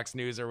on Fox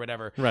News or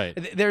whatever. Right.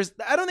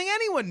 I don't think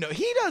anyone knows.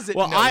 He doesn't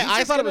know.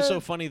 I thought it was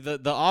so funny.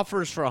 The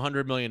offers for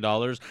 $100 million,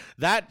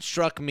 that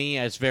struck me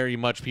as very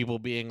much people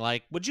being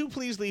like, would you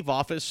please leave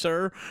office,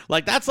 sir?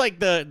 Like, that's like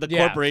the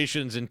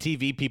corporations and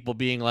TV people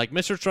being like,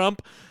 Mr.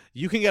 Trump,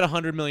 you can get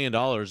 $100 million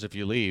if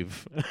you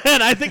leave.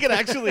 And I think it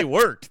actually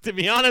worked, to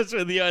be honest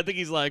with you. I think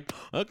he's like,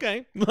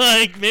 okay,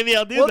 like, maybe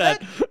I'll do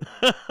that.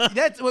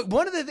 That's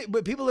one of the things.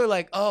 But people are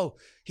like, oh,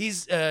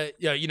 he's,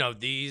 you know,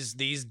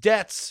 these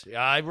debts.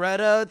 I read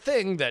a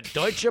thing that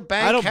Deutsche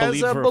Bank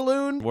has a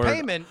balloon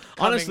payment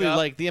coming honestly up.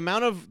 Like, the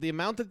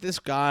amount that this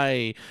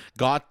guy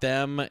got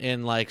them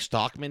in like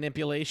stock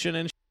manipulation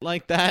and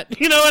like that,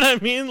 you know what I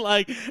mean?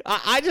 Like,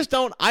 I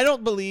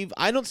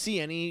don't see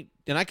any.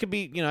 And I could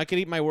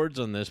eat my words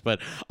on this,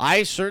 but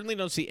I certainly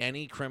don't see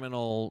any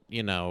criminal,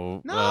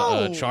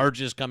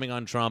 charges coming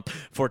on Trump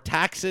for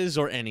taxes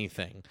or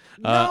anything.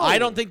 I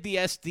don't think the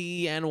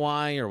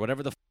SDNY or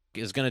whatever the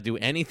is going to do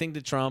anything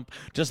to Trump,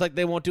 just like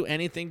they won't do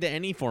anything to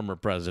any former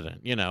president,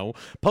 you know.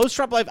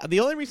 Post-Trump life, the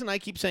only reason I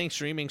keep saying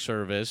streaming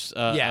service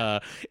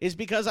is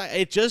because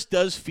it just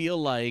does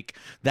feel like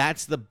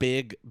that's the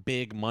big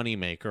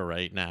moneymaker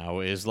right now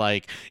is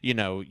like, you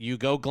know, you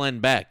go Glenn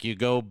Beck, you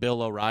go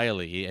Bill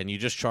O'Reilly, and you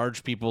just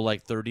charge people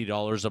like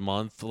 $30 a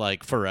month,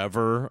 like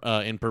forever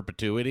in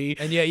perpetuity.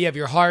 And you have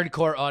your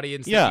hardcore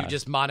audience that you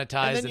just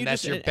monetize, and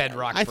that's your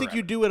bedrock I think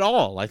you do it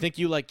all. I think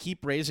you like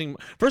keep raising.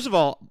 First of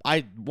all,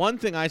 one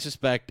thing I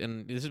suspect,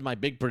 and this is my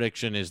big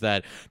prediction, is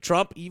that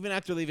Trump, even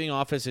after leaving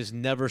office, is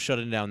never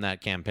shutting down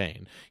that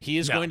campaign. He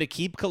is going to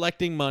keep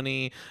collecting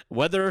money,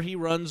 whether he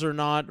runs or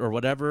not or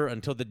whatever,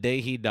 until the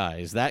day he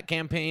dies. That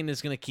campaign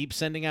is going to keep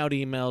sending out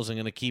emails and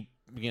going to keep,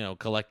 you know,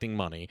 collecting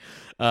money.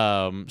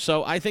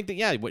 So I think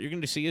that, what you're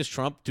going to see is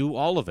Trump do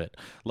all of it.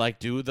 Like,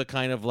 do the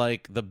kind of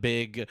like the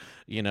big,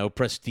 you know,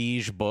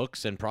 prestige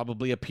books and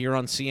probably appear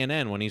on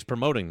CNN when he's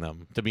promoting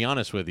them, to be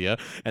honest with you.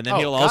 And then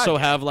he'll also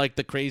have like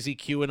the crazy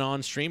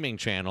QAnon streaming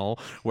channel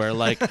where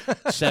like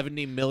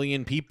 70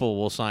 million people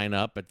will sign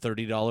up at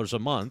 $30 a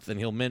month and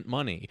he'll mint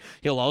money.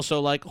 He'll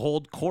also like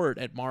hold court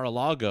at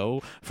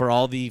Mar-a-Lago for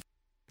all the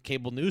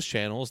cable news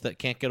channels that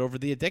can't get over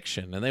the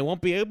addiction, and they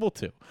won't be able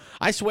to.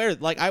 I swear,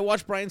 like, I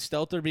watched Brian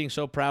Stelter being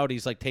so proud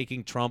he's like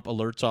taking Trump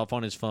alerts off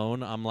on his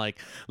phone. I'm like,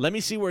 let me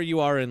see where you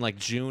are in like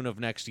June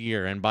of next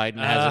year, and Biden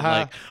hasn't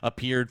like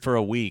appeared for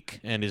a week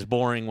and is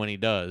boring when he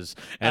does,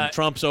 and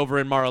Trump's over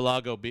in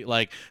Mar-a-Lago be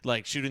like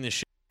shooting the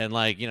shit and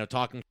like, you know,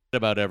 talking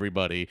about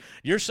everybody.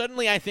 You're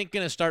suddenly, I think,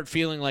 going to start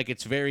feeling like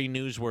it's very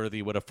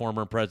newsworthy what a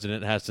former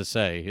president has to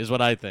say, is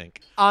what I think.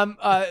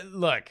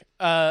 Look,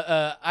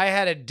 I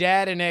had a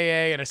dad in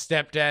AA and a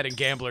stepdad in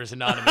Gamblers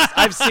Anonymous.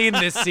 I've seen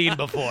this scene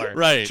before.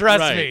 Right.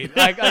 Trust me.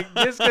 Like,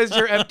 just because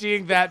you're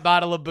emptying that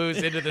bottle of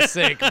booze into the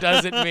sink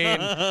doesn't mean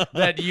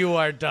that you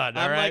are done.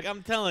 All right.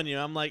 I'm telling you,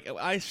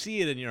 I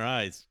see it in your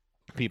eyes.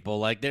 People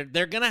like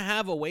they're gonna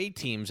have away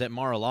teams at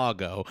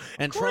Mar-a-Lago,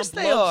 and Trump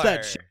loves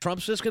that shit.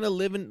 Trump's just gonna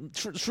live in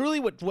truly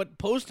what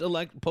post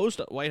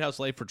White House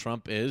life for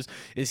Trump is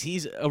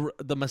he's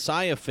the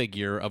messiah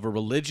figure of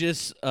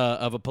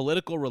a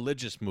political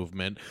religious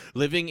movement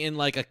living in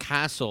like a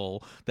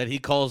castle that he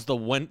calls the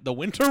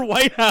Winter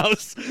White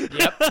House.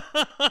 Yep.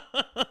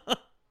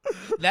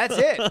 That's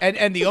it.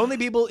 And the only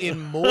people in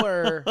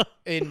more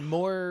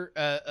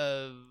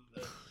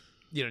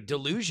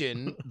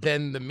delusion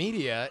than the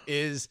media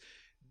is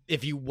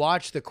if you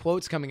watch the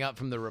quotes coming out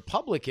from the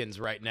Republicans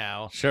right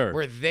now, Sure.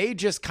 where they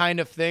just kind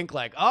of think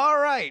like, all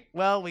right,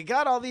 well, we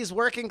got all these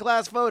working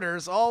class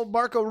voters. All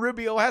Marco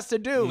Rubio has to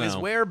do is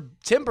wear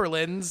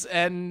Timberlands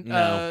and,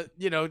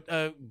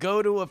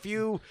 go to a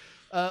few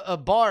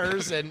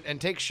bars and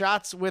take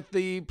shots with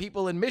the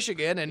people in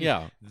Michigan,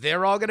 and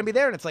they're all going to be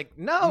there. And it's like,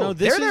 no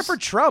they're there for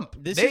Trump.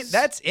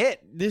 That's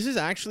it. This is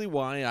actually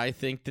why I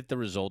think that the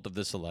result of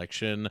this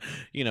election,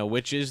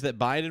 which is that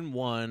Biden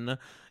won.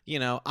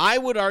 I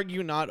would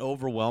argue not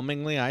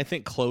overwhelmingly. I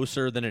think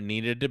closer than it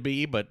needed to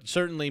be, but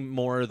certainly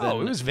more than.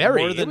 It was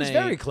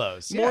very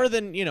close. More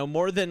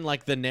than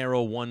like the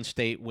narrow one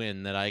state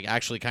win that I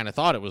actually kind of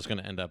thought it was going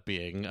to end up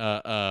being.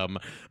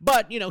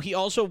 But he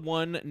also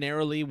won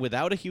narrowly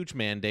without a huge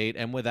mandate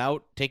and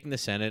without taking the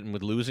Senate and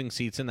with losing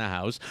seats in the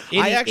House.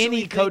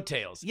 Any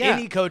coattails.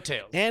 Any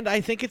coattails. And I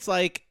think it's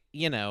like.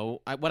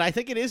 What I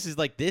think it is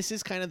like this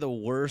is kind of the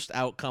worst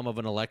outcome of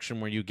an election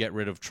where you get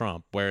rid of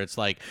Trump, where it's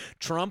like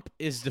Trump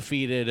is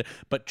defeated,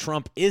 but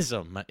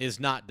Trumpism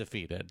is not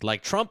defeated.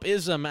 Like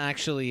Trumpism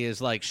actually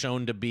is like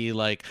shown to be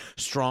like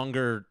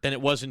stronger than it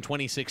was in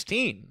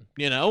 2016.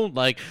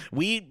 Like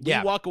we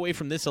walk away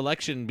from this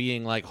election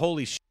being like,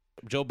 holy shit,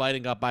 Joe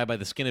Biden got by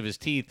the skin of his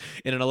teeth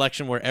in an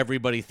election where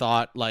everybody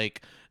thought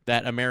like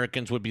that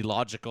Americans would be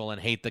logical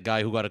and hate the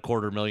guy who got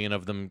 250,000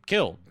 of them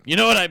killed. You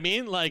know what I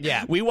mean? Like,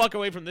 we walk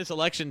away from this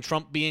election,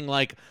 Trump being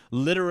like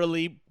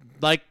literally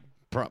like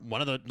one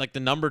of the like the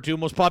number 2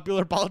 most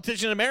popular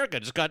politician in America,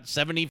 just got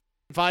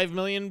 75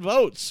 million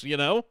votes.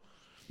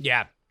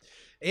 Yeah,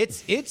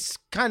 it's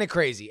kind of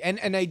crazy,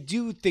 and I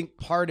do think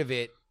part of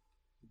the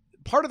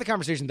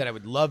conversation that I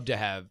would love to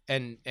have,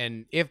 and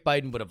if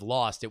Biden would have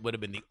lost, it would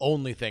have been the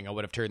only thing I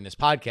would have turned this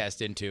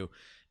podcast into,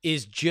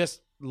 is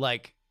just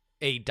like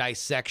a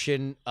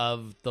dissection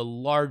of the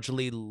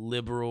largely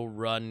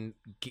liberal-run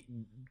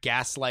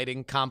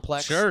gaslighting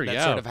complex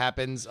that sort of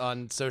happens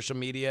on social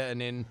media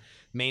and in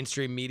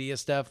mainstream media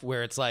stuff,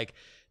 where it's like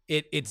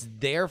it's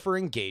there for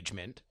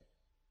engagement.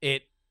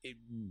 It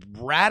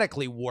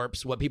radically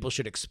warps what people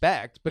should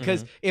expect,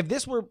 because if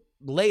this were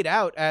laid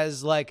out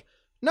as like,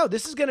 no,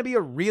 this is going to be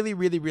a really,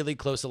 really, really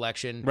close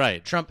election.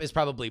 Right. Trump is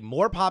probably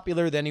more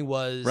popular than he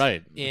was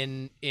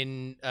in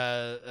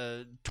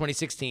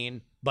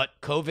 2016. But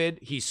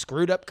COVID, he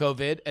screwed up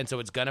COVID, and so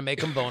it's gonna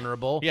make him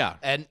vulnerable.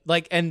 And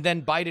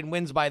then Biden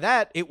wins by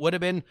that. It would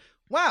have been,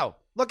 wow,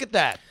 look at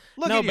that.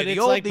 Look at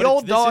you. The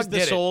old dog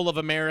this is the soul of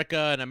America,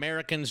 and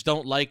Americans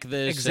don't like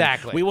this.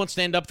 Exactly. We won't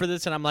stand up for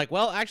this. And I'm like,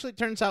 well, actually, it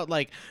turns out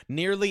like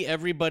nearly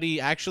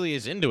everybody actually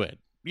is into it.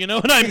 You know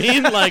what I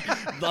mean? Like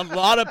a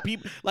lot of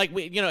people, like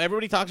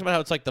everybody talks about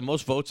how it's like the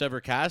most votes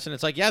ever cast, and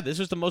it's like, this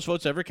is the most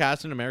votes ever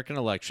cast in an American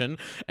election,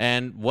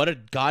 and what a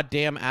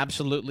goddamn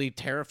absolutely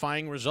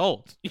terrifying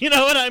result. You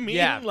know what I mean?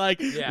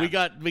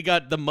 We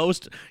got the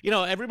most.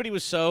 Everybody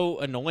was so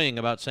annoying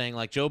about saying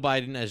like Joe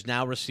Biden has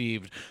now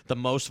received the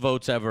most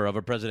votes ever of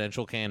a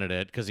presidential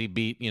candidate because he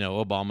beat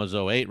Obama's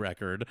 2008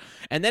 record,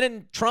 and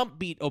then Trump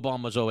beat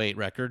Obama's 2008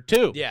 record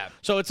too.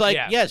 So it's like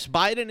yes,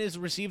 Biden has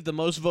received the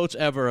most votes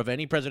ever of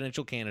any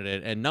presidential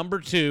candidate, and number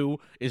 2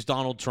 is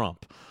Donald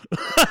Trump.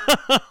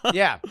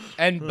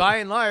 And by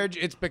and large,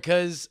 it's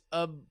because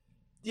of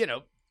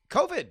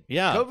COVID.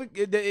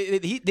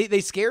 COVID.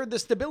 They scared the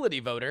stability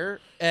voter,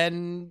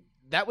 and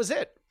that was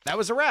it. That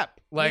was a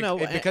wrap.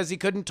 Because he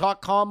couldn't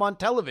talk calm on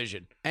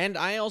television. And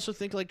I also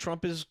think like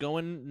Trump is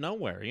going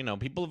nowhere.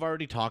 People have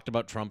already talked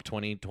about Trump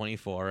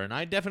 2024, and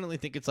I definitely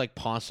think it's like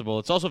possible.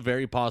 It's also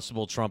very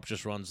possible Trump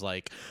just runs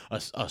like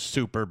a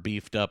super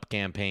beefed up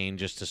campaign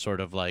just to sort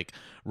of like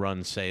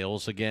run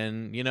sales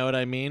again. You know what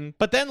I mean?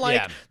 But then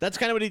that's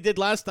kind of what he did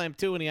last time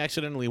too, and he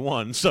accidentally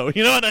won. So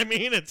you know what I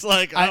mean? It's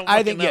like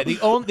I think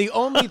the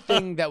only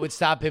thing that would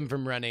stop him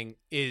from running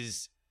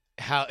is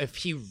if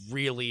he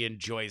really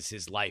enjoys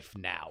his life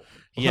now.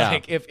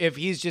 Like if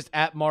he's just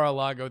at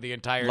Mar-a-Lago the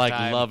entire time,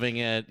 like loving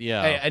it,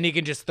 and he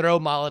can just throw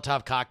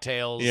Molotov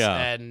cocktails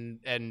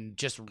and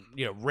just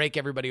rake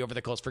everybody over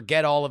the coals,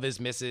 forget all of his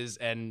misses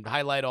and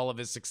highlight all of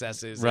his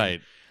successes,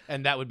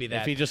 and that would be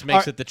that. If he just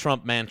makes it the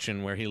Trump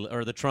mansion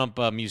or the Trump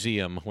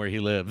museum where he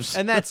lives,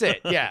 and that's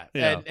it,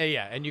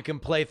 and you can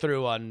play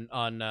through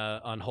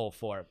on hole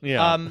 4.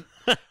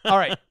 All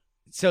right,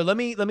 so let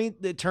me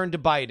turn to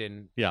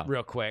Biden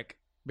real quick,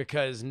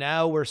 because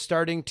now we're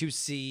starting to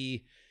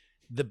see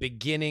the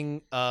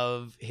beginning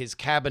of his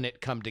cabinet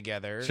come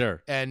together.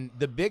 Sure. And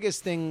the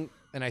biggest thing,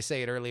 and I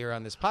say it earlier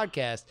on this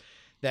podcast,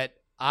 that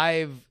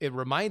it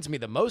reminds me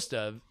the most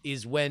of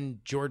is when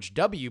George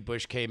W.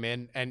 Bush came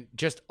in and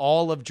just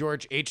all of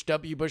George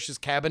H.W. Bush's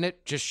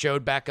cabinet just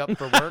showed back up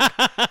for work.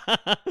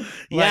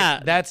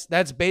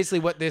 That's basically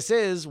what this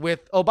is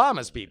with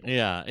Obama's people.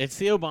 Yeah, it's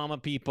the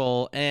Obama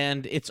people,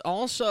 and it's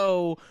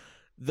also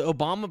the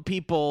Obama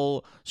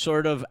people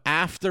sort of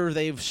after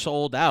they've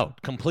sold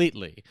out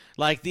completely.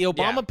 Like the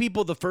Obama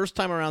people the first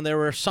time around, there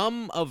were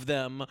some of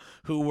them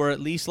who were at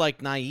least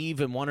like naive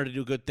and wanted to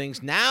do good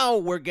things. Now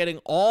we're getting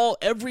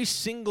every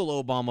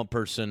single Obama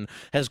person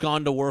has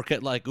gone to work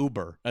at like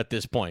Uber at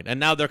this point, and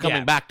now they're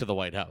coming back to the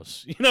White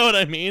House. You know what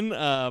I mean?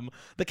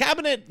 The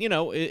cabinet,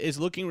 is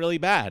looking really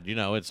bad.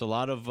 It's a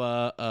lot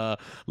of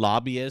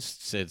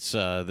lobbyists. It's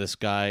this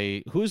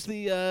guy who's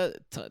the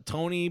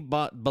Tony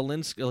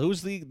Belinsky,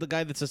 who's the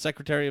guy that's the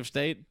Secretary of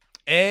State.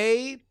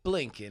 A.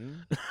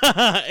 Blinken.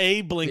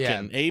 A. Blinken.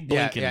 Yeah. A.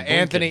 Blinken.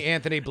 Yeah. Blinken.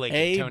 Anthony Blinken.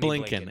 A. Tony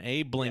Blinken.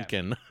 A.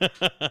 Blinken.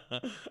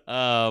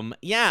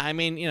 I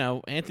mean,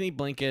 Anthony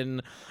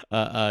Blinken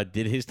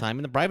did his time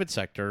in the private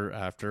sector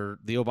after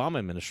the Obama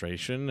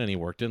administration, and he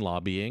worked in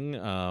lobbying.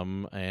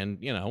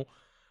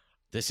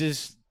 This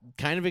is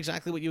kind of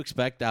exactly what you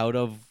expect out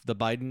of the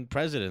Biden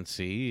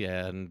presidency.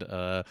 And,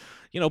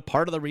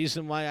 part of the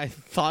reason why I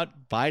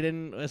thought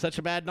Biden was such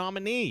a bad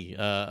nominee.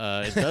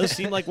 It does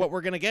seem like what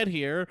we're going to get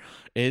here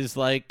is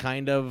like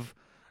kind of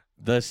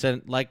I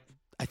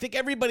think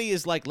everybody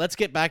is like, let's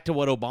get back to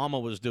what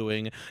Obama was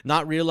doing,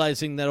 not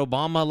realizing that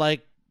Obama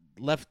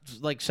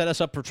set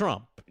us up for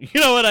Trump. You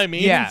know what I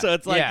mean? Yeah. So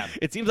it's like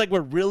it seems like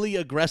we're really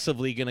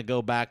aggressively going to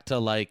go back to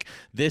like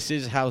this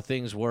is how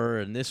things were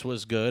and this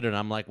was good, and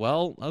I'm like,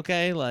 well,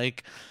 okay,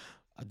 like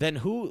then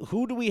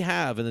who do we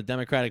have in the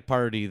Democratic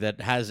Party that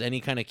has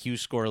any kind of Q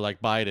score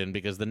like Biden?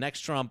 Because the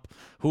next Trump,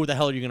 who the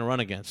hell are you going to run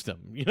against him?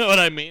 You know what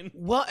I mean?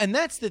 Well, and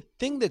that's the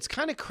thing that's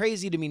kind of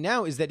crazy to me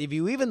now is that if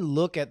you even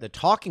look at the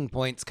talking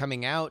points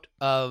coming out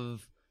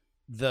of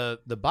the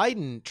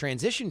Biden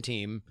transition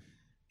team,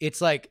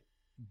 it's like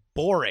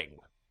boring.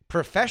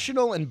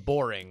 Professional and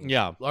boring.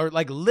 Yeah. Or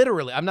like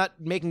literally, I'm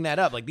not making that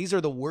up. Like these are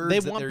the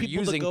words that they're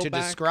using to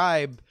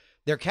describe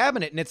their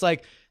cabinet. And it's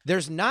like,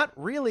 there's not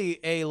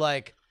really a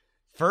like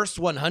first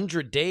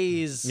 100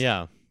 days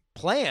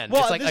plan.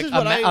 Well, it's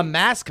like a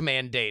mask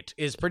mandate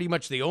is pretty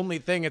much the only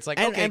thing. It's like,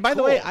 and by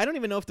the way, I don't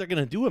even know if they're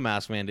going to do a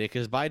mask mandate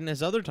because Biden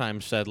has other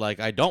times said like,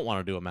 I don't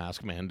want to do a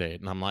mask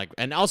mandate. And I'm like,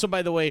 and also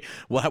by the way,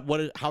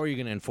 how are you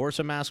going to enforce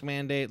a mask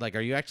mandate? Like,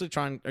 are you actually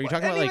talking about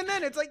like, even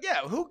then it's like,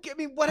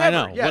 whatever. I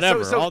know, yeah,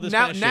 whatever. So all this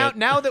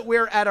now that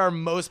we're at our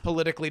most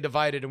politically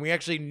divided and we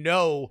actually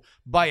know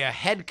by a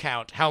head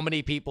count how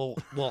many people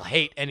will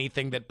hate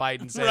anything that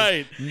Biden says.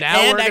 Right. Now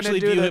and we're actually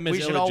do view that him as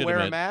we should all wear a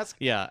illegitimate. mask.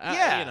 Yeah.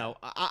 Yeah.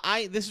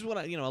 I this is what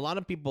a lot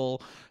of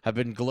people have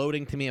been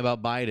gloating to me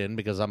about Biden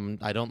because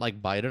I don't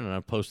like Biden, and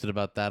I've posted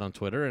about that on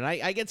Twitter, and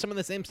I get some of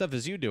the same stuff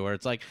as you do, where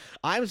it's like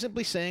I'm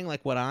simply saying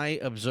like what I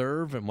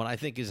observe and what I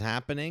think is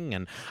happening,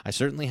 and I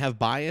certainly have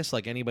bias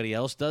like anybody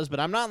else does, but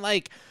I'm not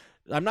like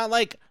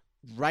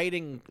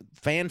writing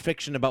fan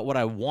fiction about what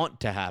I want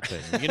to happen.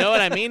 You know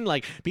what I mean?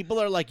 Like people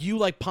are like, you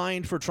like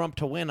pined for Trump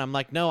to win. I'm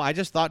like, no, I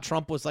just thought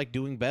Trump was like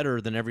doing better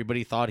than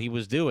everybody thought he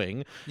was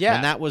doing. Yeah.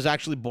 And that was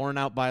actually borne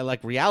out by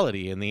like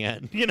reality in the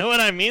end. You know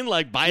what I mean?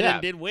 Like Biden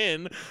did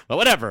win, but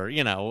whatever,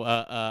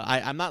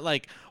 I'm not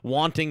like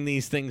wanting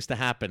these things to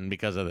happen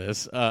because of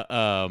this.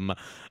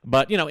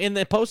 But in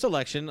the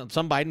post-election,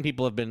 some Biden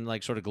people have been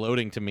like sort of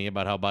gloating to me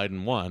about how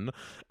Biden won.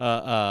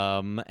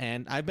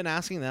 And I've been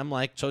asking them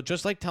like, so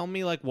just like tell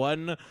me like one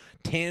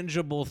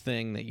tangible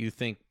thing that you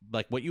think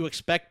like what you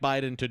expect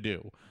Biden to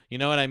do. You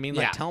know what I mean?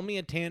 Like tell me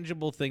a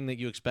tangible thing that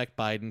you expect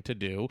Biden to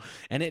do.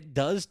 And it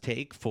does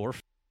take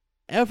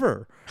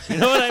forever. You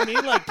know what I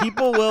mean? Like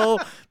people will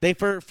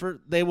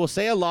they will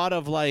say a lot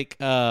of like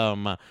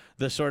the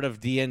sort of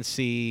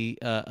DNC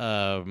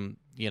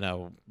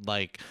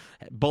like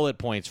bullet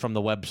points from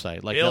the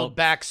website, like build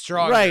back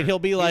stronger. Right, he'll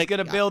be like, he's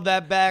gonna build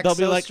that back. They'll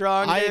so be like,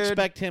 strong. I dude.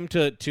 expect him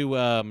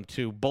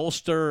to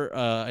bolster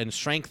and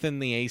strengthen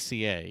the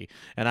ACA,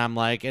 and I'm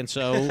like, and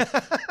so,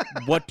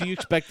 what do you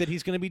expect that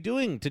he's going to be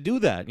doing to do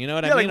that? You know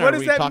what I mean? Like, what Are does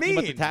we that talking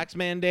about mean? the tax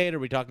mandate? Are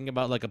we talking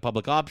about like a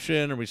public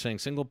option? Are we saying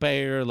single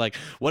payer? Like,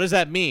 what does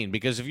that mean?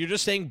 Because if you're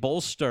just saying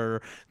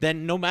bolster,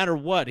 then no matter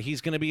what,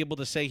 he's going to be able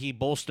to say he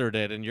bolstered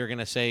it, and you're going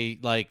to say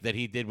like that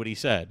he did what he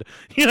said.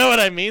 You know what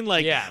I mean?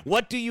 Like,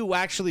 what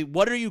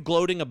are you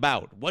gloating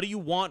about? What do you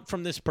want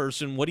from this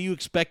person? What do you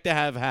expect to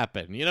have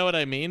happen? You know what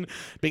I mean?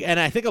 And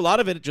I think a lot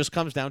of it just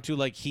comes down to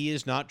like he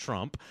is not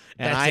Trump,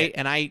 and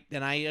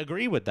I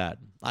agree with that.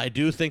 I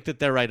do think that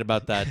they're right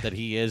about that. That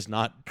he is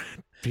not.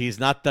 He's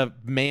not the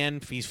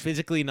man. He's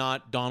physically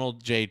not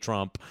Donald J.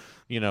 Trump.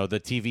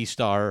 The TV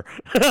star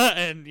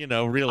and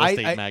real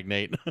estate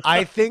magnate.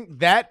 I think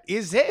that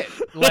is it.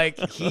 Like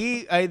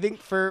I think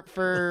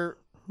for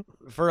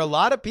a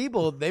lot of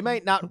people, they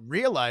might not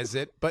realize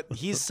it, but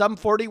he's Sum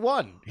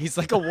 41. He's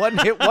like a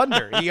one-hit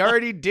wonder. He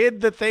already did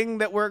the thing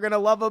that we're going to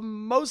love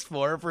him most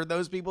for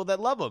those people that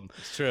love him.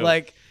 It's true.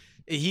 Like,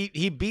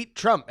 he beat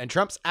Trump, and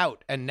Trump's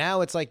out. And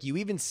now it's like you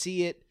even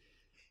see it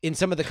in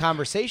some of the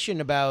conversation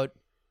about,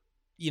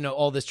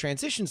 all this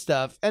transition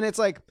stuff. And it's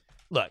like,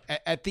 look,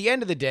 at the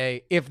end of the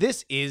day, if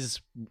this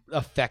is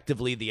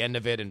effectively the end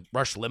of it and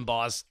Rush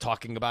Limbaugh's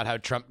talking about how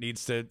Trump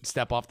needs to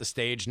step off the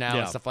stage now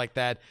and stuff like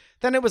that,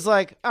 then it was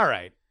like, all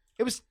right,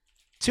 it was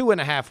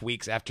 2.5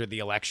 weeks after the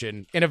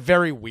election in a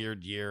very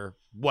weird year,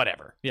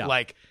 whatever. Yeah.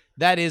 Like,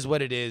 that is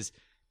what it is.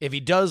 If he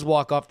does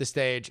walk off the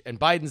stage and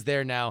Biden's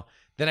there now,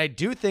 then I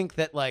do think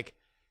that, like,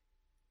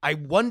 I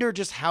wonder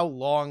just how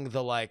long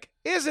the, like,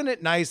 isn't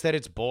it nice that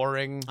it's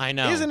boring? I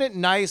know. Isn't it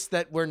nice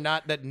that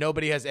that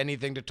nobody has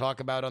anything to talk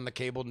about on the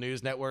cable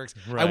news networks?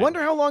 Right. I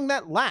wonder how long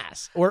that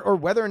lasts, or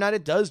whether or not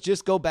it does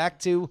just go back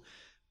to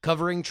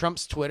covering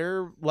Trump's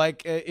Twitter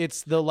like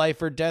it's the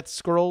life or death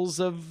scrolls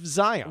of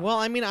Zion. Well,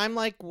 I mean, I'm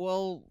like,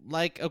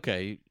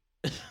 okay.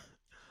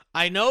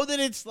 I know that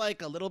it's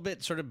like a little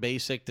bit sort of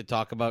basic to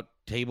talk about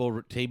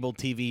cable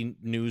TV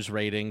news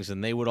ratings,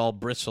 and they would all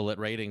bristle at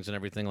ratings and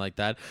everything like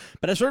that.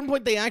 But at a certain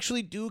point, they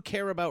actually do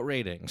care about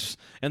ratings,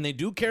 and they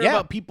do care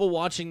about people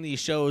watching these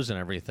shows and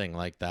everything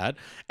like that.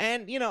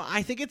 And, you know,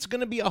 I think it's going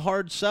to be a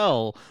hard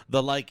sell,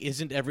 the, like,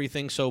 isn't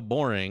everything so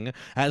boring,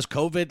 as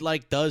COVID,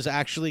 like, does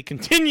actually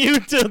continue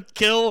to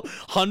kill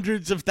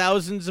hundreds of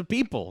thousands of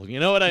people. You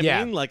know what I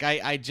mean? Like,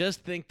 I just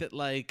think that,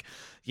 like,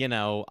 you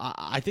know,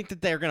 I think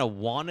that they're going to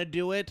want to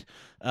do it,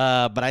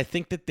 but I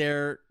think that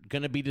they're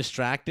going to be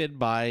distracted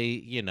by,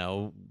 you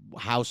know,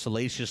 how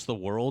salacious the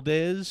world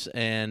is,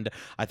 and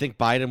I think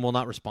Biden will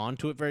not respond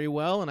to it very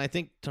well, and I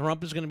think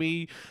Trump is going to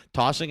be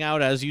tossing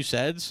out, as you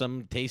said,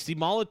 some tasty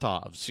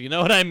Molotovs. You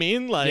know what I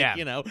mean? Like,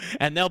 you know,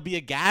 and they'll be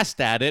aghast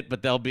at it,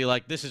 but they'll be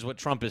like, this is what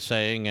Trump is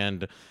saying,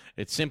 and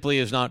it simply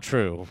is not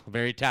true.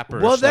 Very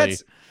Tapperishly. Well,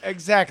 that's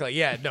exactly.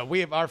 Yeah, no, we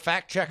have our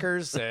fact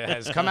checkers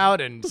has come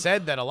out and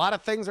said that a lot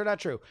of things are not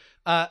true.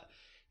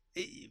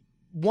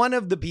 One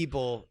of the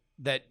people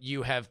that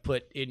you have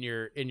put in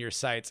your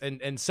sights,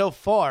 and so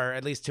far,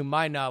 at least to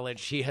my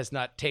knowledge, he has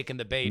not taken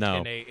the bait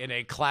in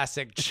a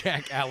classic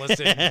Jack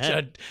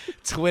Allison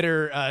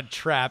Twitter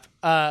trap.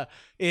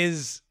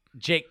 Is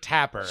Jake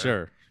Tapper?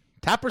 Sure.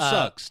 Tapper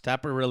sucks.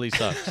 Tapper really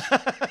sucks.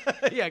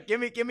 Yeah, give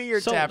me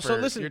your Tapper. So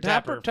listen, your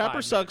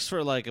Tapper sucks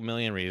for like a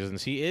million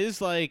reasons. He is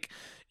like,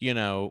 you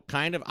know,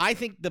 kind of. I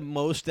think the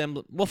most.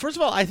 Well, first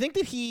of all, I think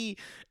that he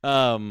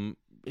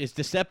is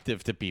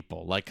deceptive to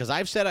people. Like, because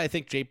I've said I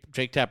think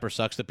Jake Tapper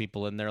sucks to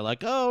people, and they're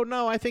like, oh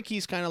no, I think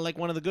he's kind of like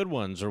one of the good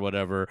ones or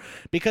whatever.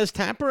 Because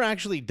Tapper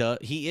actually does.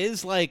 He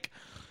is like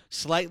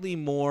slightly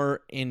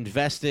more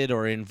invested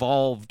or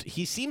involved.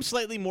 He seems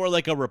slightly more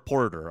like a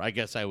reporter, I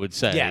guess I would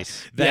say,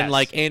 than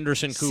like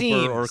Anderson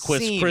Cooper or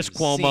Chris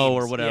Cuomo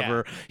or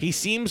whatever. Yeah. He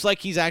seems like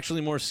he's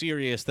actually more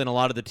serious than a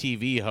lot of the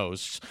TV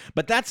hosts.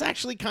 But that's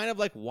actually kind of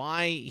like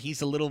why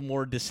he's a little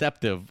more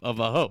deceptive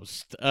of a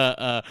host.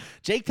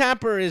 Jake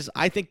Tapper is,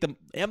 I think, the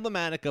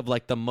emblematic of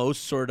like the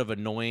most sort of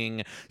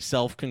annoying,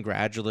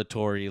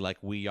 self-congratulatory, like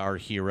we are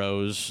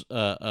heroes,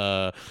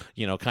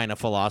 you know, kind of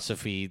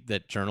philosophy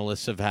that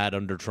journalists have had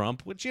under Trump,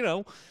 which, you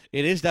know,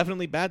 it is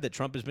definitely bad that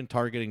Trump has been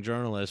targeting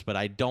journalists, but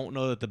I don't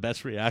know that the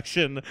best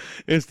reaction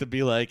is to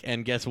be like,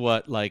 and guess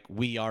what? Like,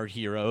 we are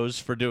heroes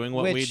for doing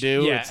what we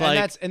do. Yeah,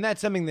 it's and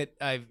that's something that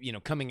I've, you know,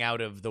 coming out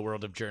of the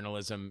world of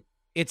journalism,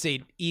 it's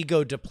a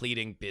ego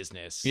depleting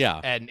business. Yeah.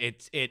 And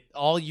it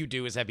all you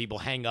do is have people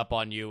hang up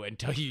on you and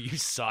tell you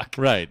suck.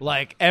 Right.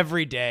 Like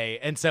every day.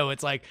 And so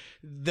it's like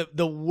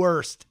the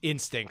worst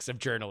instincts of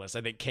journalists,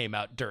 I think, came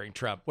out during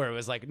Trump, where it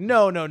was like,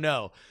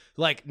 no.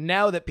 Like,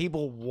 now that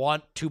people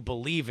want to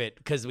believe it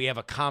because we have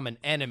a common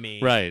enemy,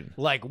 right?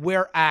 Like,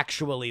 we're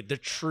actually the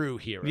true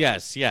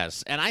heroes.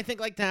 Yes. And I think,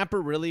 like, Tapper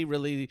really,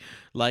 really,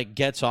 like,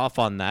 gets off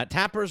on that.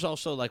 Tapper's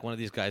also, like, one of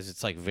these guys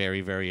that's, like,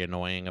 very, very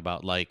annoying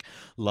about, like,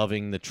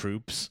 loving the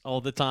troops all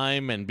the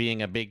time and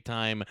being a big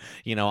time,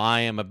 you know,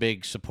 I am a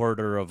big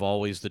supporter of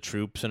always the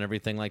troops and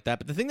everything like that.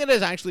 But the thing that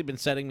has actually been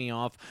setting me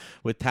off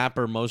with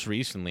Tapper most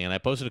recently, and I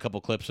posted a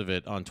couple clips of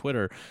it on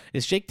Twitter,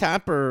 is Jake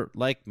Tapper,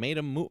 like,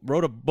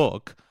 wrote a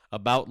book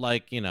about,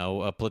 like, you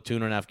know, a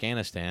platoon in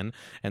Afghanistan,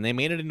 and they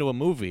made it into a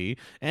movie,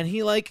 and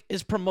he, like,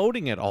 is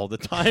promoting it all the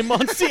time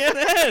on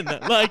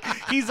CNN. Like,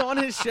 he's on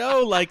his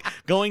show, like,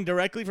 going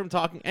directly from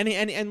talking,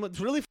 and what's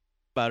really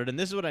about it, and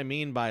this is what I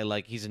mean by,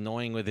 like, he's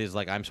annoying with his,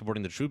 like, I'm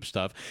supporting the troops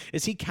stuff,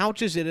 is he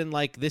couches it in,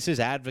 like, this is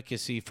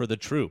advocacy for the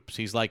troops.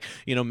 He's like,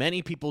 you know,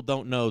 many people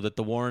don't know that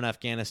the war in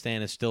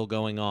Afghanistan is still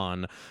going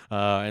on,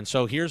 and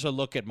so here's a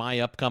look at my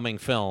upcoming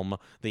film,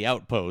 The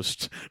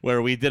Outpost, where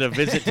we did a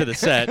visit to the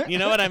set. You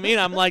know what I mean?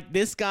 I'm like,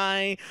 this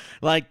guy,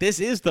 like, this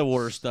is the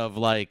worst of,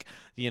 like,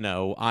 you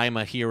know, I'm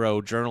a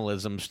hero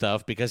journalism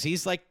stuff, because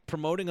he's like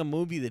promoting a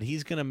movie that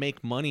he's going to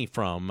make money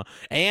from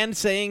and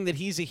saying that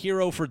he's a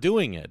hero for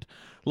doing it.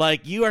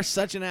 Like, you are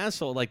such an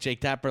asshole, like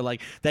Jake Tapper,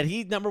 like that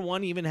he, number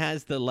one, even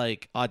has the,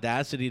 like,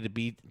 audacity to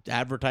be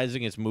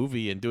advertising his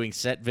movie and doing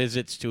set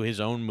visits to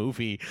his own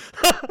movie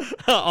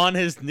on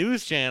his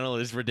news channel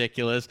is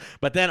ridiculous.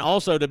 But then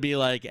also to be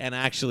like, and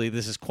actually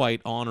this is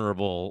quite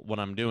honorable what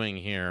I'm doing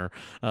here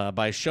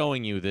by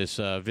showing you this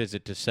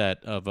visit to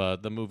set of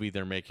the movie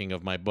they're making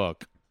of my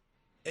book.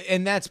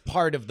 And that's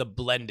part of the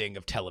blending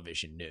of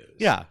television news.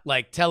 Yeah.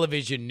 Like,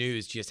 television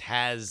news just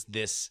has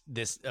this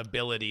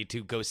ability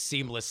to go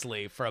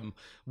seamlessly from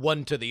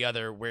one to the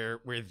other, where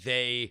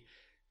they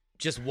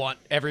just want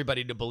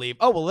everybody to believe,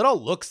 oh, well, it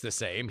all looks the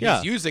same.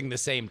 He's using the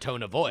same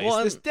tone of voice.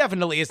 Well, this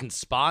definitely isn't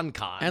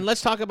SpawnCon. And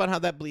let's talk about how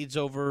that bleeds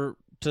over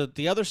to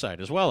the other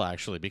side as well,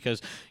 actually,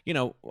 because,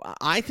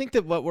 I think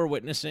that what we're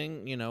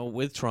witnessing,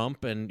 with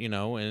Trump and,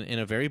 in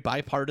a very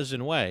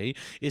bipartisan way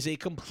is a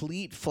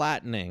complete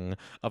flattening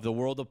of the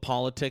world of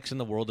politics and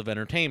the world of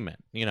entertainment,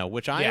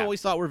 which I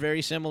always thought were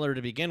very similar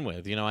to begin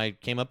with. I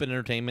came up in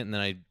entertainment and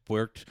then I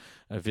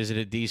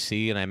visited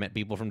D.C. and I met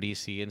people from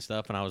D.C. and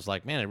stuff, and I was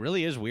like, man, it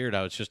really is weird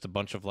how it's just a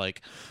bunch of,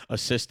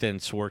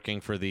 assistants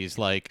working for these,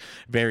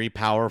 very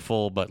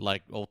powerful but,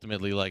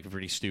 ultimately,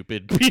 pretty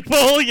stupid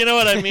people, you know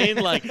what I mean?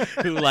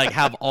 Who,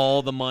 have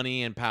all the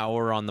money and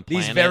power on the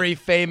planet. These very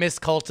famous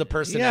cults of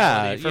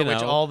personality for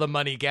which all the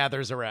money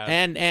gathers around.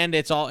 And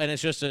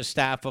it's just a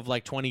staff of,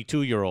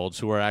 22-year-olds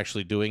who are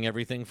actually doing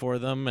everything for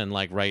them and,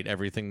 write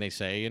everything they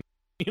say.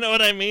 You know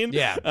what I mean?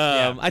 Yeah.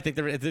 I think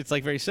it's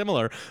very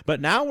similar.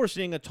 But now we're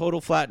seeing a total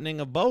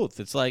flattening of both.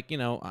 It's I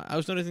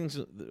was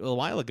noticing a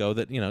while ago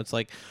that, it's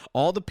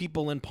all the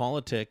people in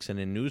politics and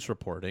in news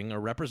reporting are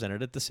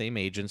represented at the same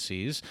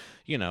agencies,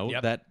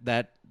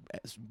 that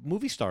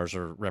movie stars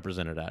are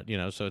represented at,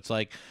 so it's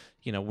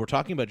we're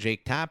talking about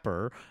Jake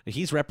Tapper.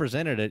 He's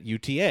represented at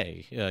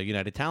UTA,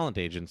 United Talent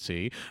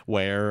Agency,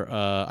 where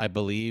I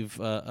believe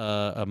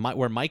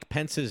where Mike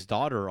Pence's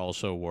daughter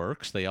also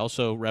works. They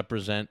also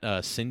represent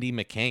Cindy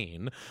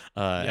McCain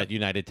at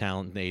United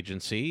Talent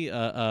Agency.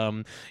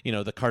 The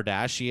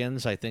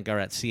Kardashians, I think, are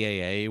at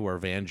CAA, where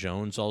Van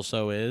Jones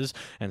also is.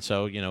 And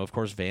so, of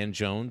course, Van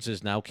Jones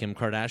is now Kim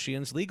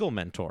Kardashian's legal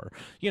mentor.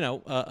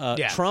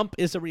 Trump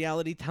is a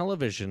reality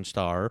television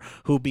star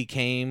who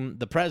became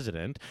the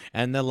president,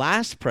 and the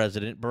last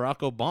president, Barack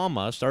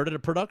Obama, started a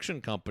production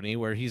company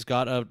where he's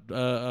got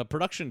a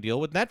production deal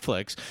with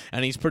Netflix,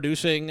 and he's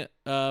producing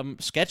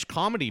sketch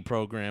comedy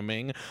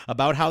programming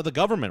about how the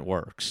government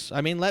works.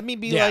 I mean, let me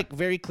be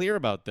very clear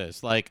about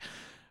this.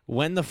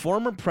 When the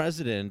former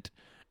president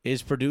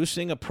is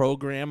producing a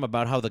program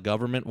about how the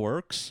government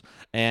works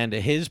and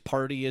his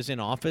party is in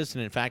office,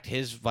 and in fact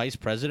his vice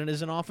president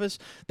is in office,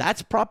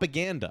 that's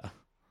propaganda.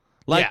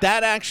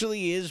 That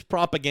actually is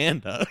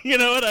propaganda. You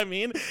know what I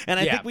mean? And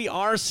I think we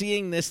are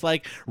seeing this,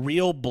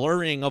 real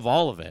blurring of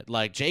all of it.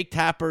 Jake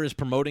Tapper is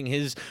promoting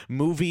his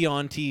movie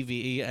on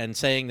TV and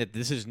saying that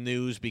this is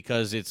news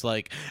because it's,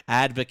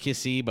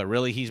 advocacy, but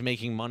really he's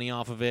making money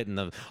off of it. And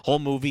the whole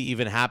movie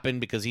even happened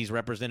because he's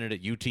represented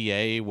at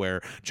UTA,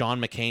 where John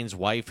McCain's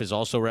wife is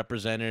also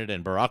represented,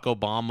 and Barack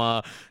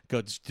Obama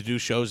goes to do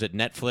shows at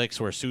Netflix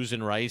where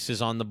Susan Rice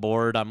is on the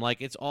board. I'm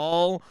like, it's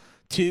all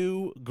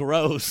too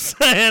gross,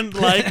 and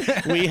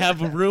we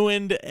have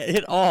ruined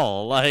it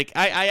all. I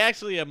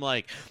actually am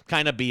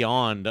kind of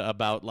beyond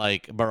about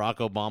Barack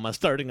Obama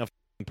starting a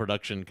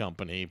production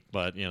company,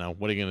 but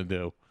what are you gonna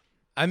do?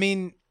 I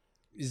mean,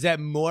 is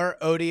that more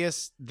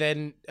odious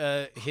than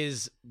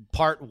his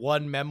part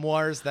 1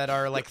 memoirs that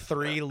are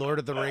 3 Lord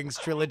of the Rings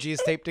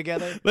trilogies taped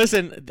together?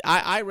 Listen,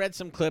 I read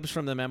some clips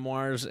from the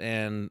memoirs,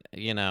 and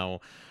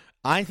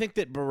I think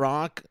that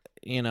Barack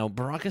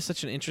is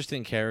such an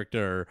interesting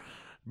character,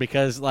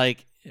 because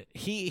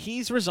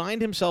he's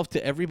resigned himself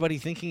to everybody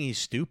thinking he's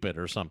stupid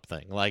or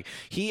something. I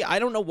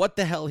don't know what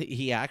the hell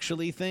he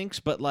actually thinks,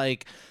 but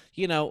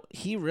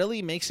he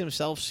really makes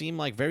himself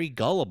seem very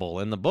gullible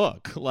in the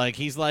book.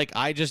 He's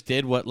I just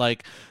did what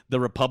the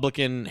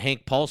Republican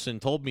Hank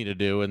Paulson told me to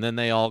do, and then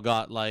they all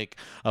got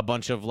a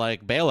bunch of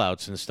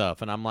bailouts and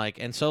stuff, and I'm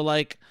and so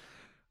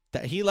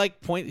that he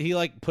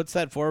puts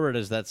that forward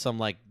as that some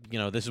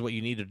this is what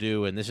you need to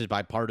do, and this is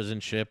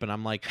bipartisanship, and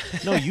I'm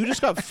no, you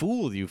just got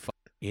fooled, you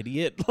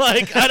idiot.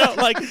 I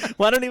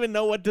don't even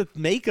know what to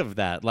make of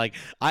that.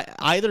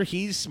 Either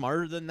he's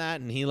smarter than that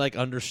and he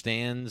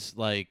understands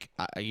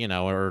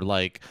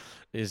or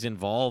is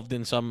involved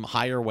in some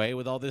higher way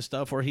with all this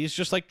stuff, or he's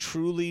just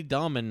truly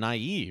dumb and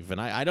naive,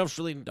 and I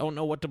don't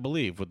know what to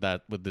believe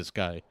with this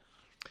guy.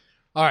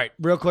 All right,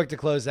 real quick to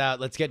close out,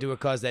 let's get to a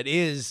cause that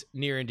is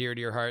near and dear to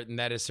your heart, and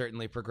that is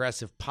certainly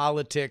progressive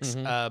politics.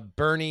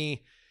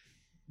 Bernie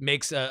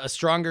makes a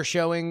stronger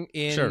showing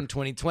in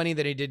 2020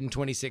 than he did in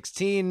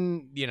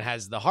 2016.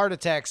 Has the heart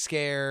attack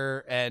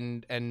scare,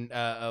 and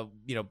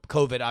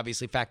COVID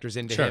obviously factors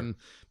into him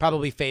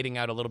probably fading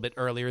out a little bit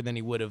earlier than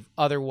he would have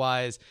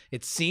otherwise.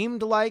 It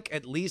seemed like,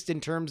 at least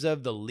in terms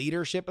of the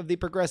leadership of the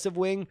progressive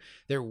wing,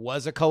 there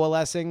was a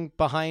coalescing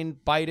behind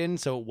Biden,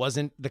 so it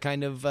wasn't the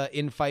kind of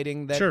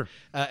infighting that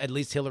at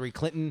least Hillary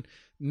Clinton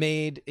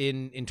made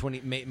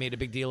made a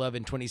big deal of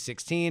in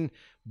 2016.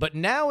 But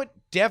now it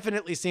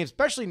definitely seems,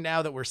 especially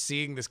now that we're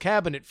seeing this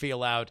cabinet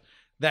feel out,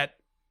 that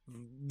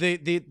the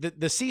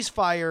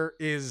ceasefire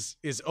is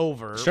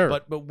over.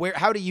 But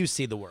how do you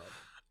see the world?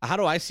 How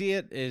do I see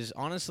it is,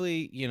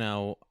 honestly,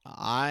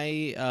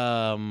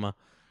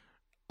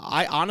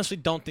 I honestly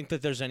don't think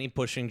that there's any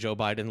pushing Joe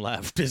Biden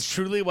left. Is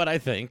truly what I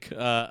think.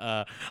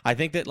 I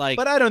think that like,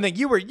 But I don't think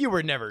you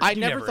were never. I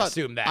you never thought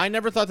assumed that. I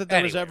never thought that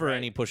there was Anyway, ever right.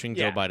 any pushing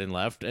Yeah. Joe Biden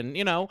left, and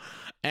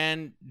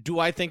and do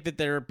I think that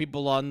there are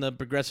people on the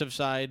progressive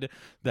side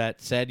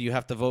that said you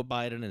have to vote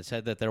Biden and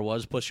said that there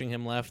was pushing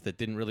him left that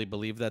didn't really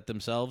believe that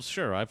themselves?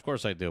 Sure, of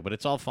course I do, but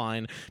it's all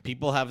fine.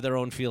 People have their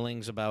own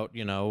feelings about the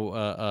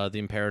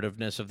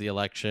imperativeness of the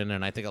election,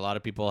 and I think a lot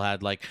of people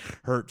had like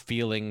hurt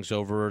feelings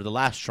over the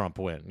last Trump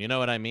win. You know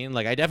what I mean?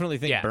 Like I definitely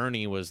think Yeah.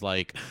 Bernie was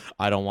like,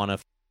 I don't want to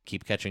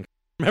keep catching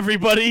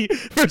everybody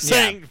for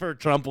saying for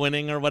Trump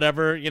winning or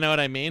whatever, you know what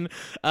I mean?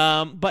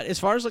 But as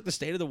far as like the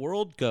state of the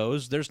world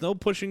goes, there's no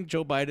pushing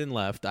Joe Biden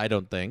left, I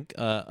don't think.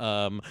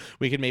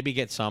 We could maybe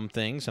get some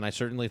things, and I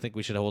certainly think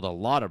we should hold a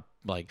lot of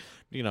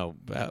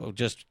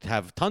just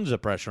have tons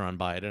of pressure on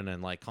Biden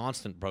and like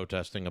constant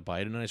protesting of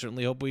Biden, and I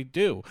certainly hope we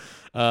do.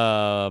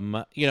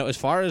 As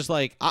far as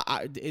like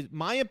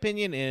my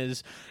opinion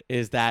is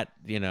that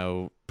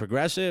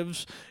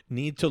progressives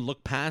need to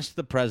look past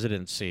the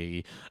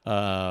presidency,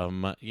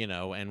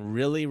 and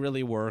really,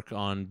 really work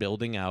on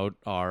building out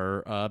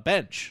our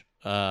bench.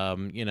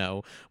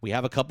 We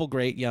have a couple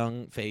great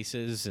young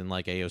faces in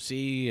like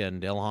AOC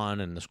and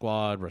Ilhan and the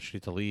Squad,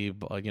 Rashid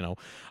Tlaib.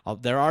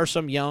 There are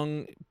some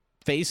young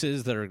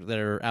faces that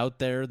are out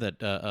there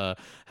that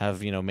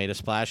have made a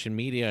splash in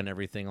media and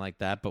everything like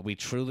that, but we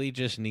truly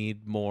just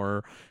need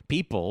more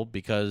people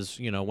because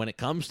when it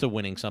comes to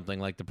winning something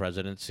like the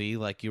presidency,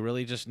 like you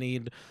really just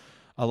need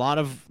a lot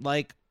of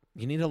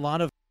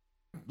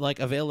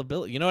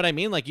availability. You know what I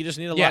mean? Like you just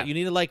need a lot. You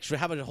need to like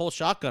have a whole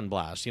shotgun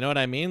blast. You know what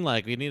I mean?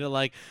 Like you need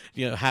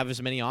to have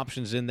as many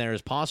options in there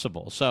as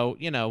possible. So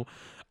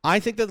I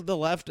think that the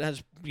left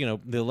has,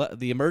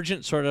 the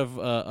emergent sort of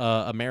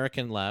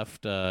American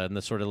left and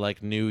the sort of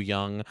like new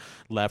young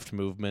left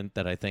movement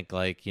that I think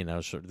like,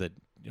 sort of that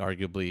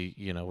arguably,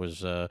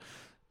 was,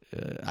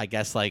 I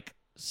guess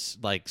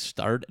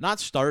not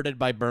started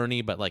by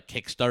Bernie, but like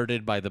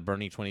kickstarted by the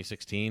Bernie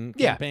 2016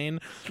 campaign.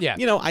 Yeah.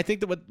 I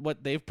think that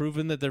what they've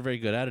proven that they're very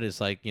good at it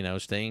is like,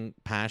 staying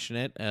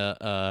passionate,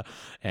 and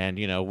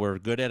we're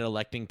good at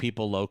electing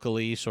people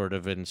locally, sort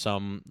of in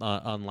some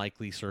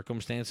unlikely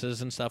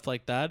circumstances and stuff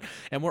like that.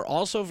 And we're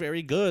also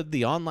very good,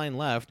 the online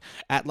left,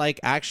 at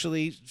like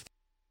actually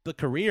the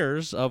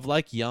careers of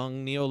like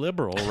young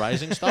neoliberal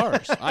rising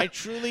stars. I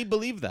truly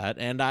believe that,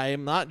 and I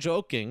am not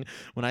joking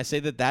when I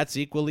say that that's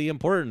equally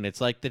important. It's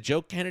like the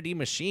Joe Kennedy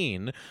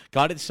machine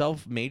got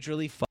itself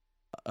majorly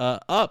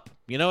up.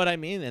 You know what I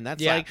mean? And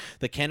that's like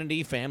the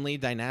Kennedy family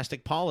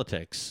dynastic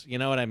politics. You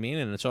know what I mean?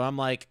 And so I'm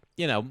like,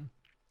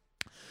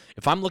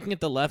 if I'm looking at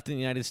the left in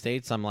the United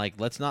States, I'm like,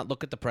 let's not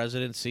look at the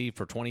presidency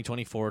for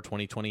 2024,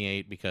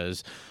 2028,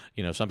 because,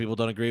 some people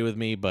don't agree with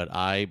me, but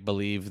I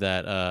believe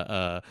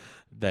that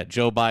that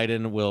Joe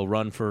Biden will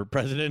run for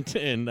president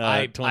in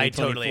 2024. I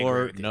totally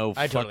agree with you.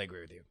 I totally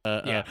agree with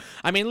you.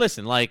 I mean,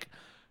 listen, like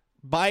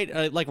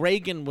Biden, like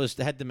Reagan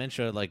had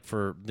dementia like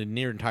for the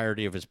near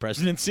entirety of his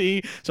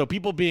presidency. So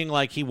people being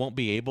like he won't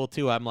be able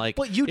to, I'm like,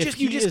 but you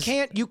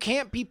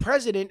can't be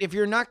president if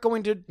you're not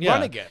going to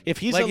run again. If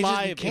he's like,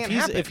 alive,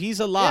 if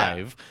he's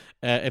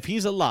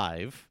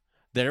alive,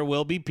 there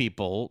will be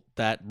people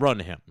that run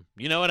him.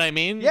 You know what I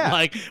mean? Yeah.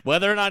 Like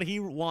whether or not he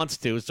wants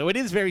to. So it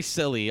is very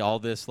silly, all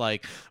this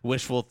like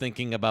wishful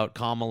thinking about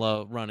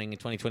Kamala running in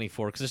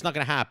 2024, because it's not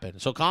going to happen.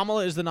 So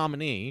Kamala is the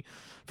nominee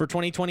for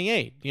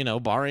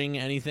 2028, barring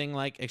anything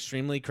like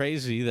extremely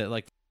crazy that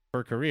like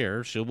her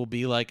career, she will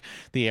be like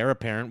the heir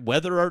apparent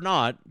whether or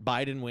not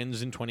Biden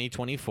wins in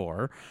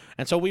 2024.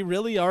 And so we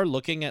really are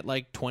looking at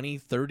like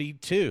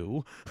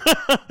 2032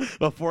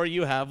 before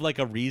you have like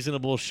a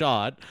reasonable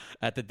shot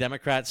at the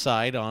Democrat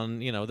side on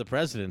the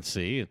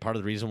presidency. And part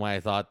of the reason why I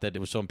thought that it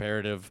was so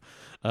imperative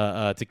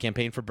to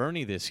campaign for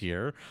Bernie this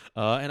year,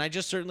 and I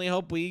just certainly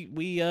hope we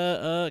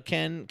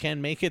can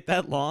make it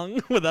that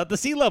long without the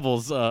sea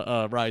levels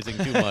rising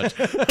too much.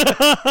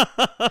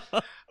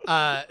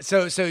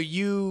 So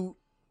you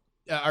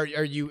are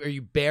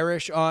you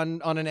bearish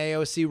on an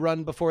AOC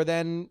run before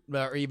then,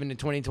 or even in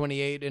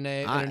 2028 in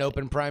an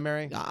open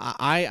primary?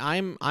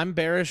 I'm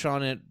bearish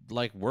on it,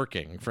 like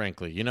working,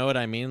 frankly. You know what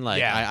I mean?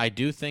 Like I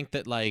do think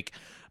that like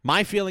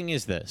my feeling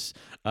is this: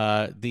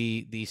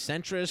 the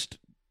centrist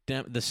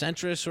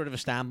sort of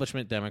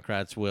establishment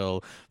Democrats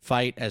will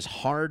fight as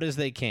hard as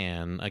they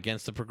can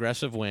against the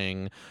progressive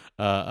wing,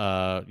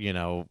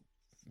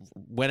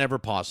 whenever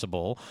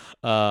possible.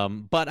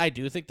 But I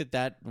do think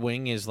that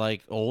wing is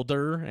like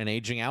older and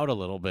aging out a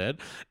little bit.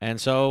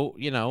 And so,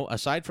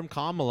 aside from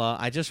Kamala,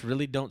 I just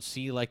really don't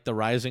see like the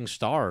rising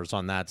stars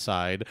on that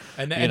side.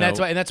 And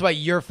that's why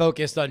you're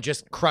focused on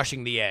just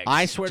crushing the eggs.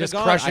 I swear just to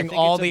God, crushing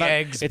all the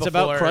eggs. It's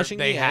about crushing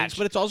the eggs,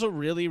 but it's also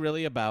really,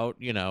 really about,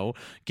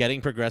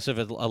 getting progressive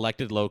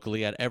elected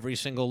locally at every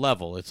single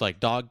level. It's like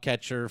dog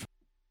catcher,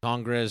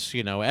 Congress,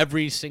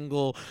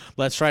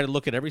 let's try to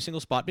look at every single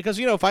spot. Because,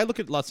 if I look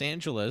at Los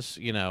Angeles,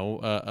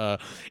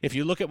 if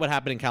you look at what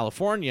happened in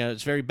California,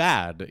 it's very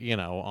bad,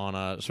 on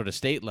a sort of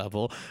state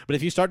level. But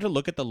if you start to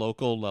look at the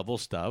local level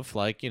stuff,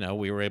 like,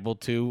 we were able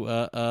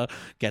to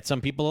get some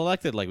people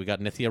elected. Like, we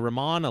got Nithya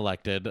Raman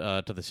elected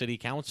to the city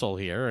council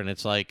here. And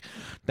it's like,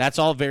 that's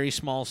all very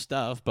small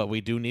stuff. But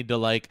we do need to,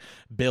 like,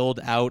 build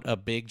out a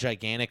big,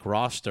 gigantic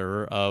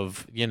roster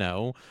of,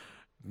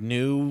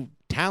 new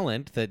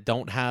talent that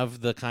don't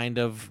have the kind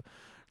of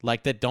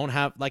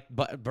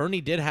but Bernie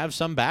did have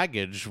some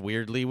baggage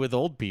weirdly with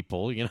old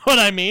people, you know what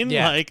I mean?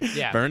 Yeah.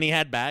 Bernie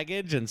had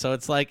baggage, and so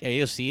it's like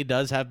AOC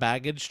does have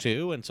baggage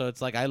too, and so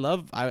it's like I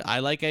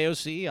like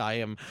AOC.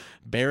 I'm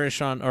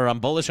bullish on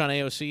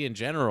AOC in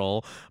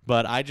general,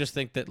 but I just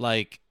think that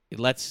like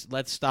let's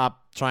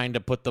stop trying to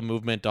put the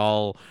movement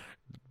all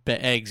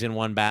eggs in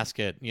one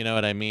basket, you know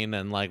what I mean?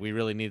 And like we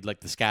really need like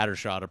the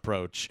scattershot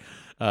approach.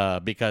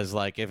 Because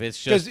like if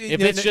it's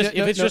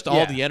just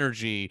all the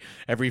energy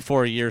every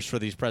 4 years for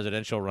these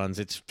presidential runs,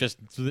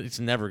 it's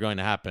never going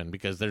to happen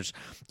because there's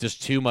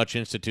just too much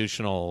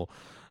institutional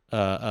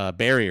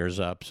barriers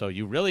up. So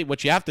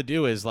what you have to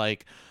do is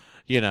like,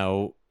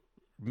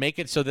 make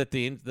it so that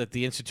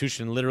the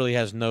institution literally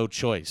has no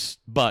choice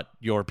but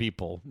your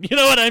people. You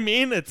know what I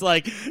mean? It's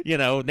like,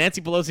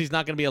 Nancy Pelosi's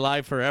not going to be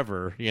alive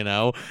forever,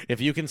 If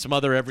you can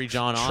smother every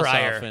John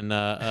Ossoff and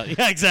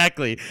yeah,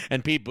 exactly,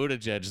 and Pete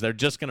Buttigieg, they're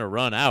just going to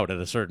run out at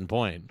a certain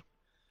point.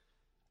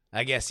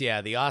 I guess, yeah,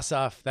 the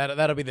Ossoff,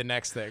 that'll be the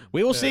next thing.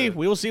 We will see.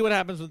 We will see what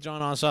happens with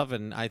John Ossoff,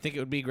 and I think it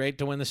would be great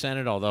to win the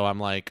Senate, although I'm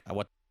like,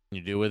 what you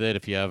do with it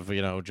if you have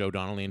Joe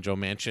Donnelly and Joe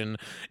Manchin,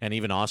 and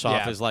even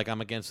Ossoff is like, I'm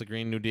against the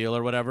Green New Deal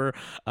or whatever.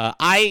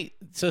 I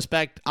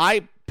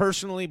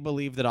personally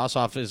believe that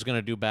Ossoff is going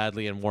to do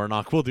badly and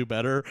Warnock will do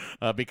better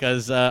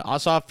because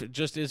Ossoff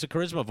just is a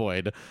charisma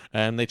void,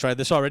 and they tried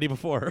this already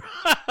before.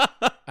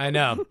 I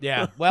know.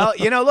 Yeah. Well,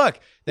 look,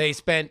 they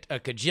spent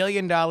 $1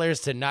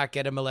 kajillion to not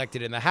get him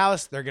elected in the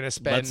House. They're going to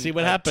spend Let's see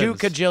what happens. $2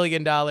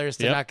 kajillion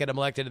to not get him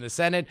elected in the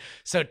Senate.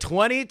 So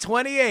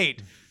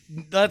 2028.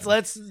 Let's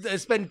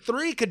spend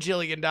 $3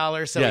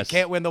 kajillion so he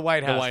can't win the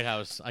White House. The White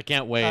House. I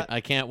can't wait.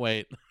 I can't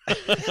wait.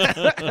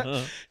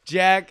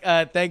 Jack,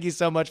 thank you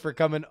so much for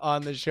coming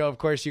on the show. Of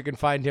course, you can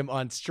find him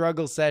on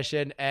Struggle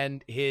Session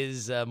and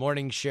his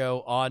morning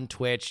show on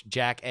Twitch,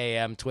 Jack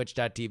AM,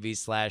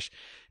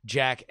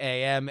 twitch.tv/Jack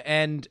AM,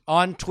 and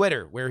on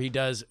Twitter, where he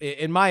does,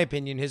 in my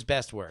opinion, his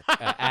best work,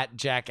 at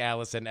Jack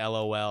Allison,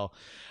 LOL.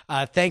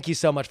 Thank you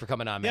so much for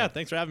coming on, man. Yeah,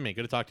 thanks for having me.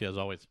 Good to talk to you, as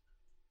always.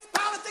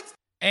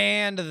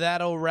 And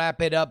that'll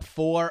wrap it up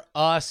for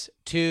us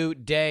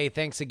today.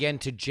 Thanks again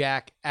to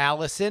Jack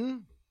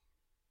Allison.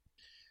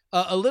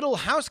 A little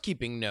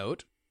housekeeping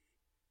note.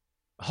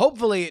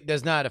 Hopefully it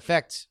does not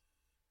affect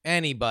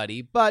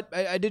anybody, but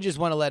I did just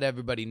want to let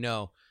everybody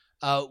know.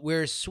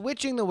 We're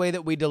switching the way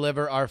that we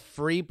deliver our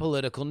free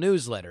political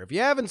newsletter. If you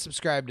haven't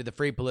subscribed to the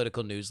free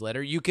political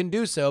newsletter, you can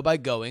do so by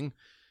going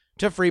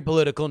to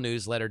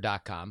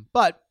freepoliticalnewsletter.com.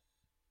 But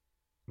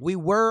we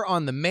were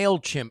on the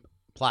MailChimp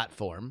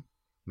platform,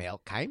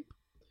 MailChimp,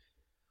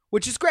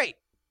 which is great,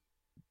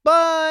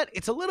 but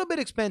it's a little bit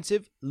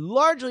expensive,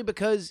 largely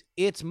because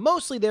it's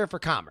mostly there for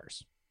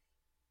commerce.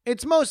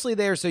 It's mostly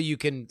there so you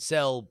can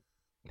sell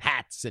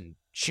hats and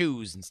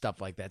shoes and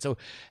stuff like that. So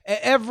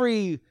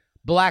every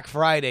Black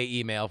Friday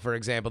email, for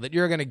example, that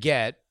you're going to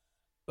get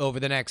over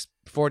the next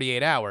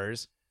 48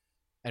 hours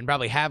and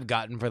probably have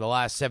gotten for the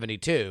last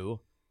 72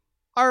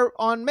 are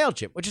on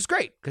MailChimp, which is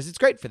great because it's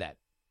great for that.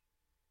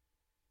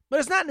 But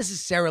it's not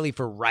necessarily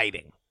for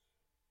writing.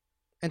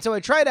 And so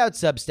I tried out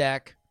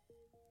Substack,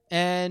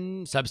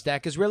 and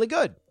Substack is really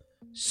good.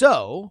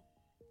 So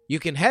you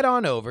can head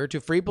on over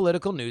to Free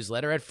Political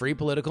Newsletter at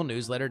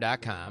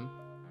freepoliticalnewsletter.com,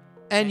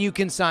 and you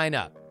can sign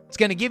up. It's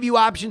going to give you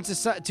options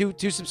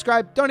to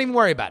subscribe. Don't even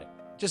worry about it.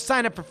 Just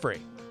sign up for free.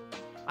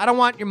 I don't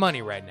want your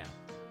money right now.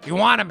 If you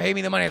want to pay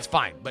me the money, it's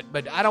fine,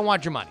 but I don't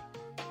want your money.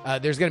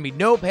 There's going to be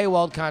no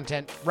paywalled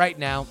content right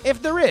now.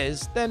 If there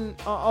is, then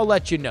I'll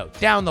let you know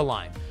down the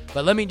line.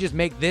 But let me just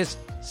make this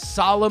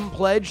solemn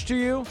pledge to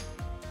you.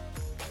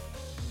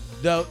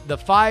 The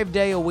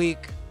 5-day-a-week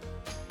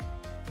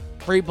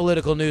free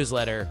political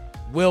newsletter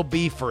will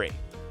be free.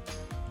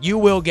 You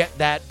will get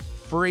that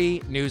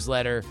free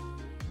newsletter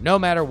no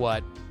matter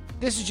what.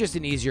 This is just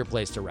an easier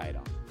place to write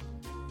on.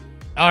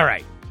 All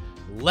right,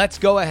 let's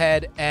go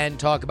ahead and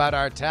talk about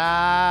our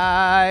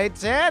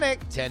Titanic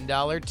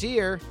 $10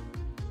 tier.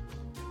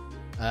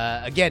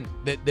 Again,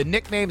 the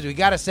nicknames, we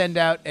got to send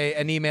out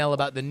an email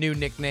about the new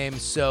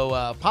nicknames, so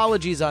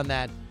apologies on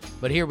that,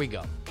 but here we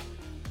go.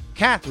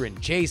 Catherine,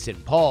 Jason,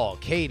 Paul,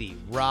 Katie,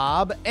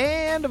 Rob,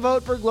 and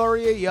vote for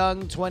Gloria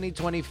Young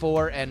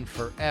 2024 and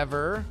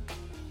forever.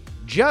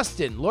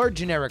 Justin, Lord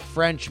Generic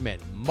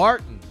Frenchman,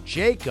 Martin,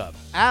 Jacob,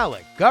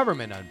 Alec,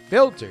 Government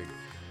Unfiltered,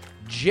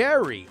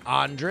 Jerry,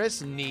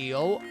 Andres,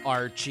 Neil,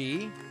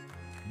 Archie,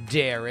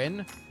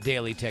 Darren,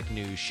 Daily Tech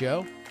News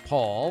Show,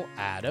 Paul,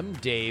 Adam,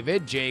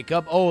 David,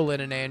 Jacob, Olin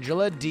and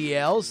Angela,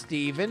 DL,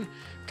 Steven,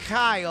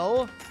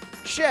 Kyle,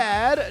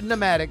 Chad,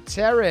 Pneumatic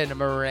Terran,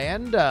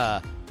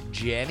 Miranda,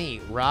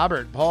 Jenny,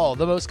 Robert, Paul,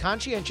 the most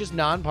conscientious,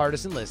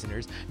 nonpartisan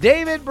listeners,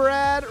 David,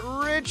 Brad,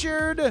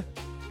 Richard,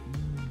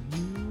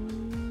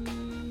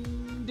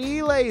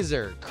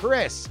 D-Laser,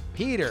 Chris,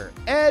 Peter,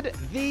 Ed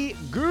the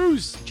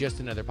Goose, Just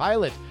Another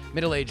Pilot,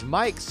 Middle-Aged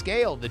Mike,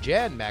 Scale, The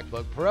Gen,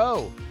 MacBook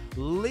Pro,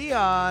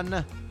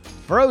 Leon,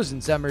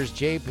 Frozen Summers,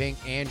 J Pink,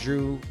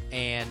 Andrew,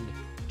 and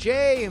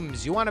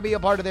James. You want to be a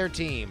part of their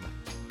team?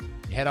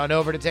 Head on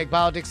over to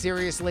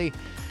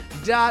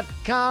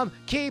TakePoliticsSeriously.com.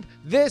 Keep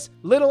this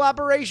little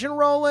operation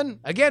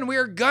rolling. Again, we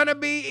are going to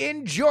be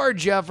in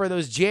Georgia for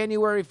those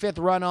January 5th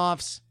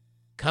runoffs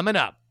coming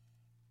up.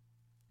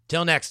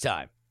 Till next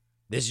time,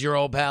 this is your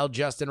old pal,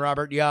 Justin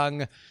Robert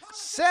Young,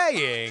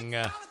 saying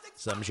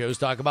some shows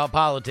talk about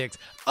politics,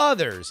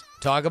 others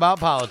talk about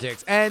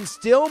politics, and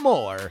still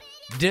more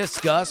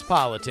discuss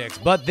politics.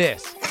 But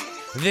this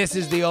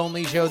is the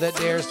only show that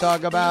dares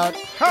talk about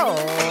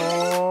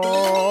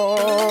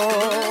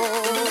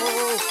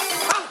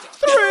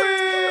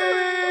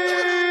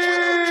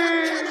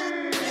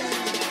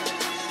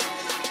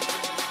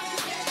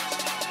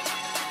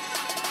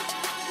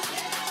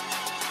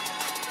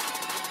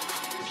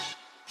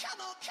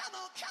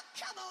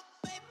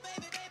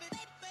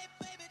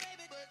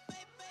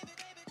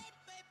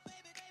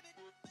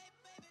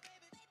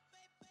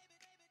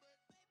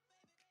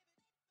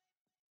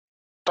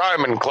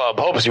Diamond Club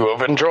hopes you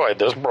have enjoyed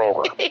this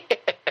program.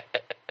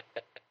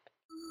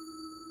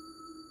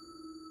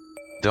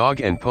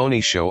 Dog and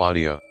Pony Show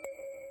audio.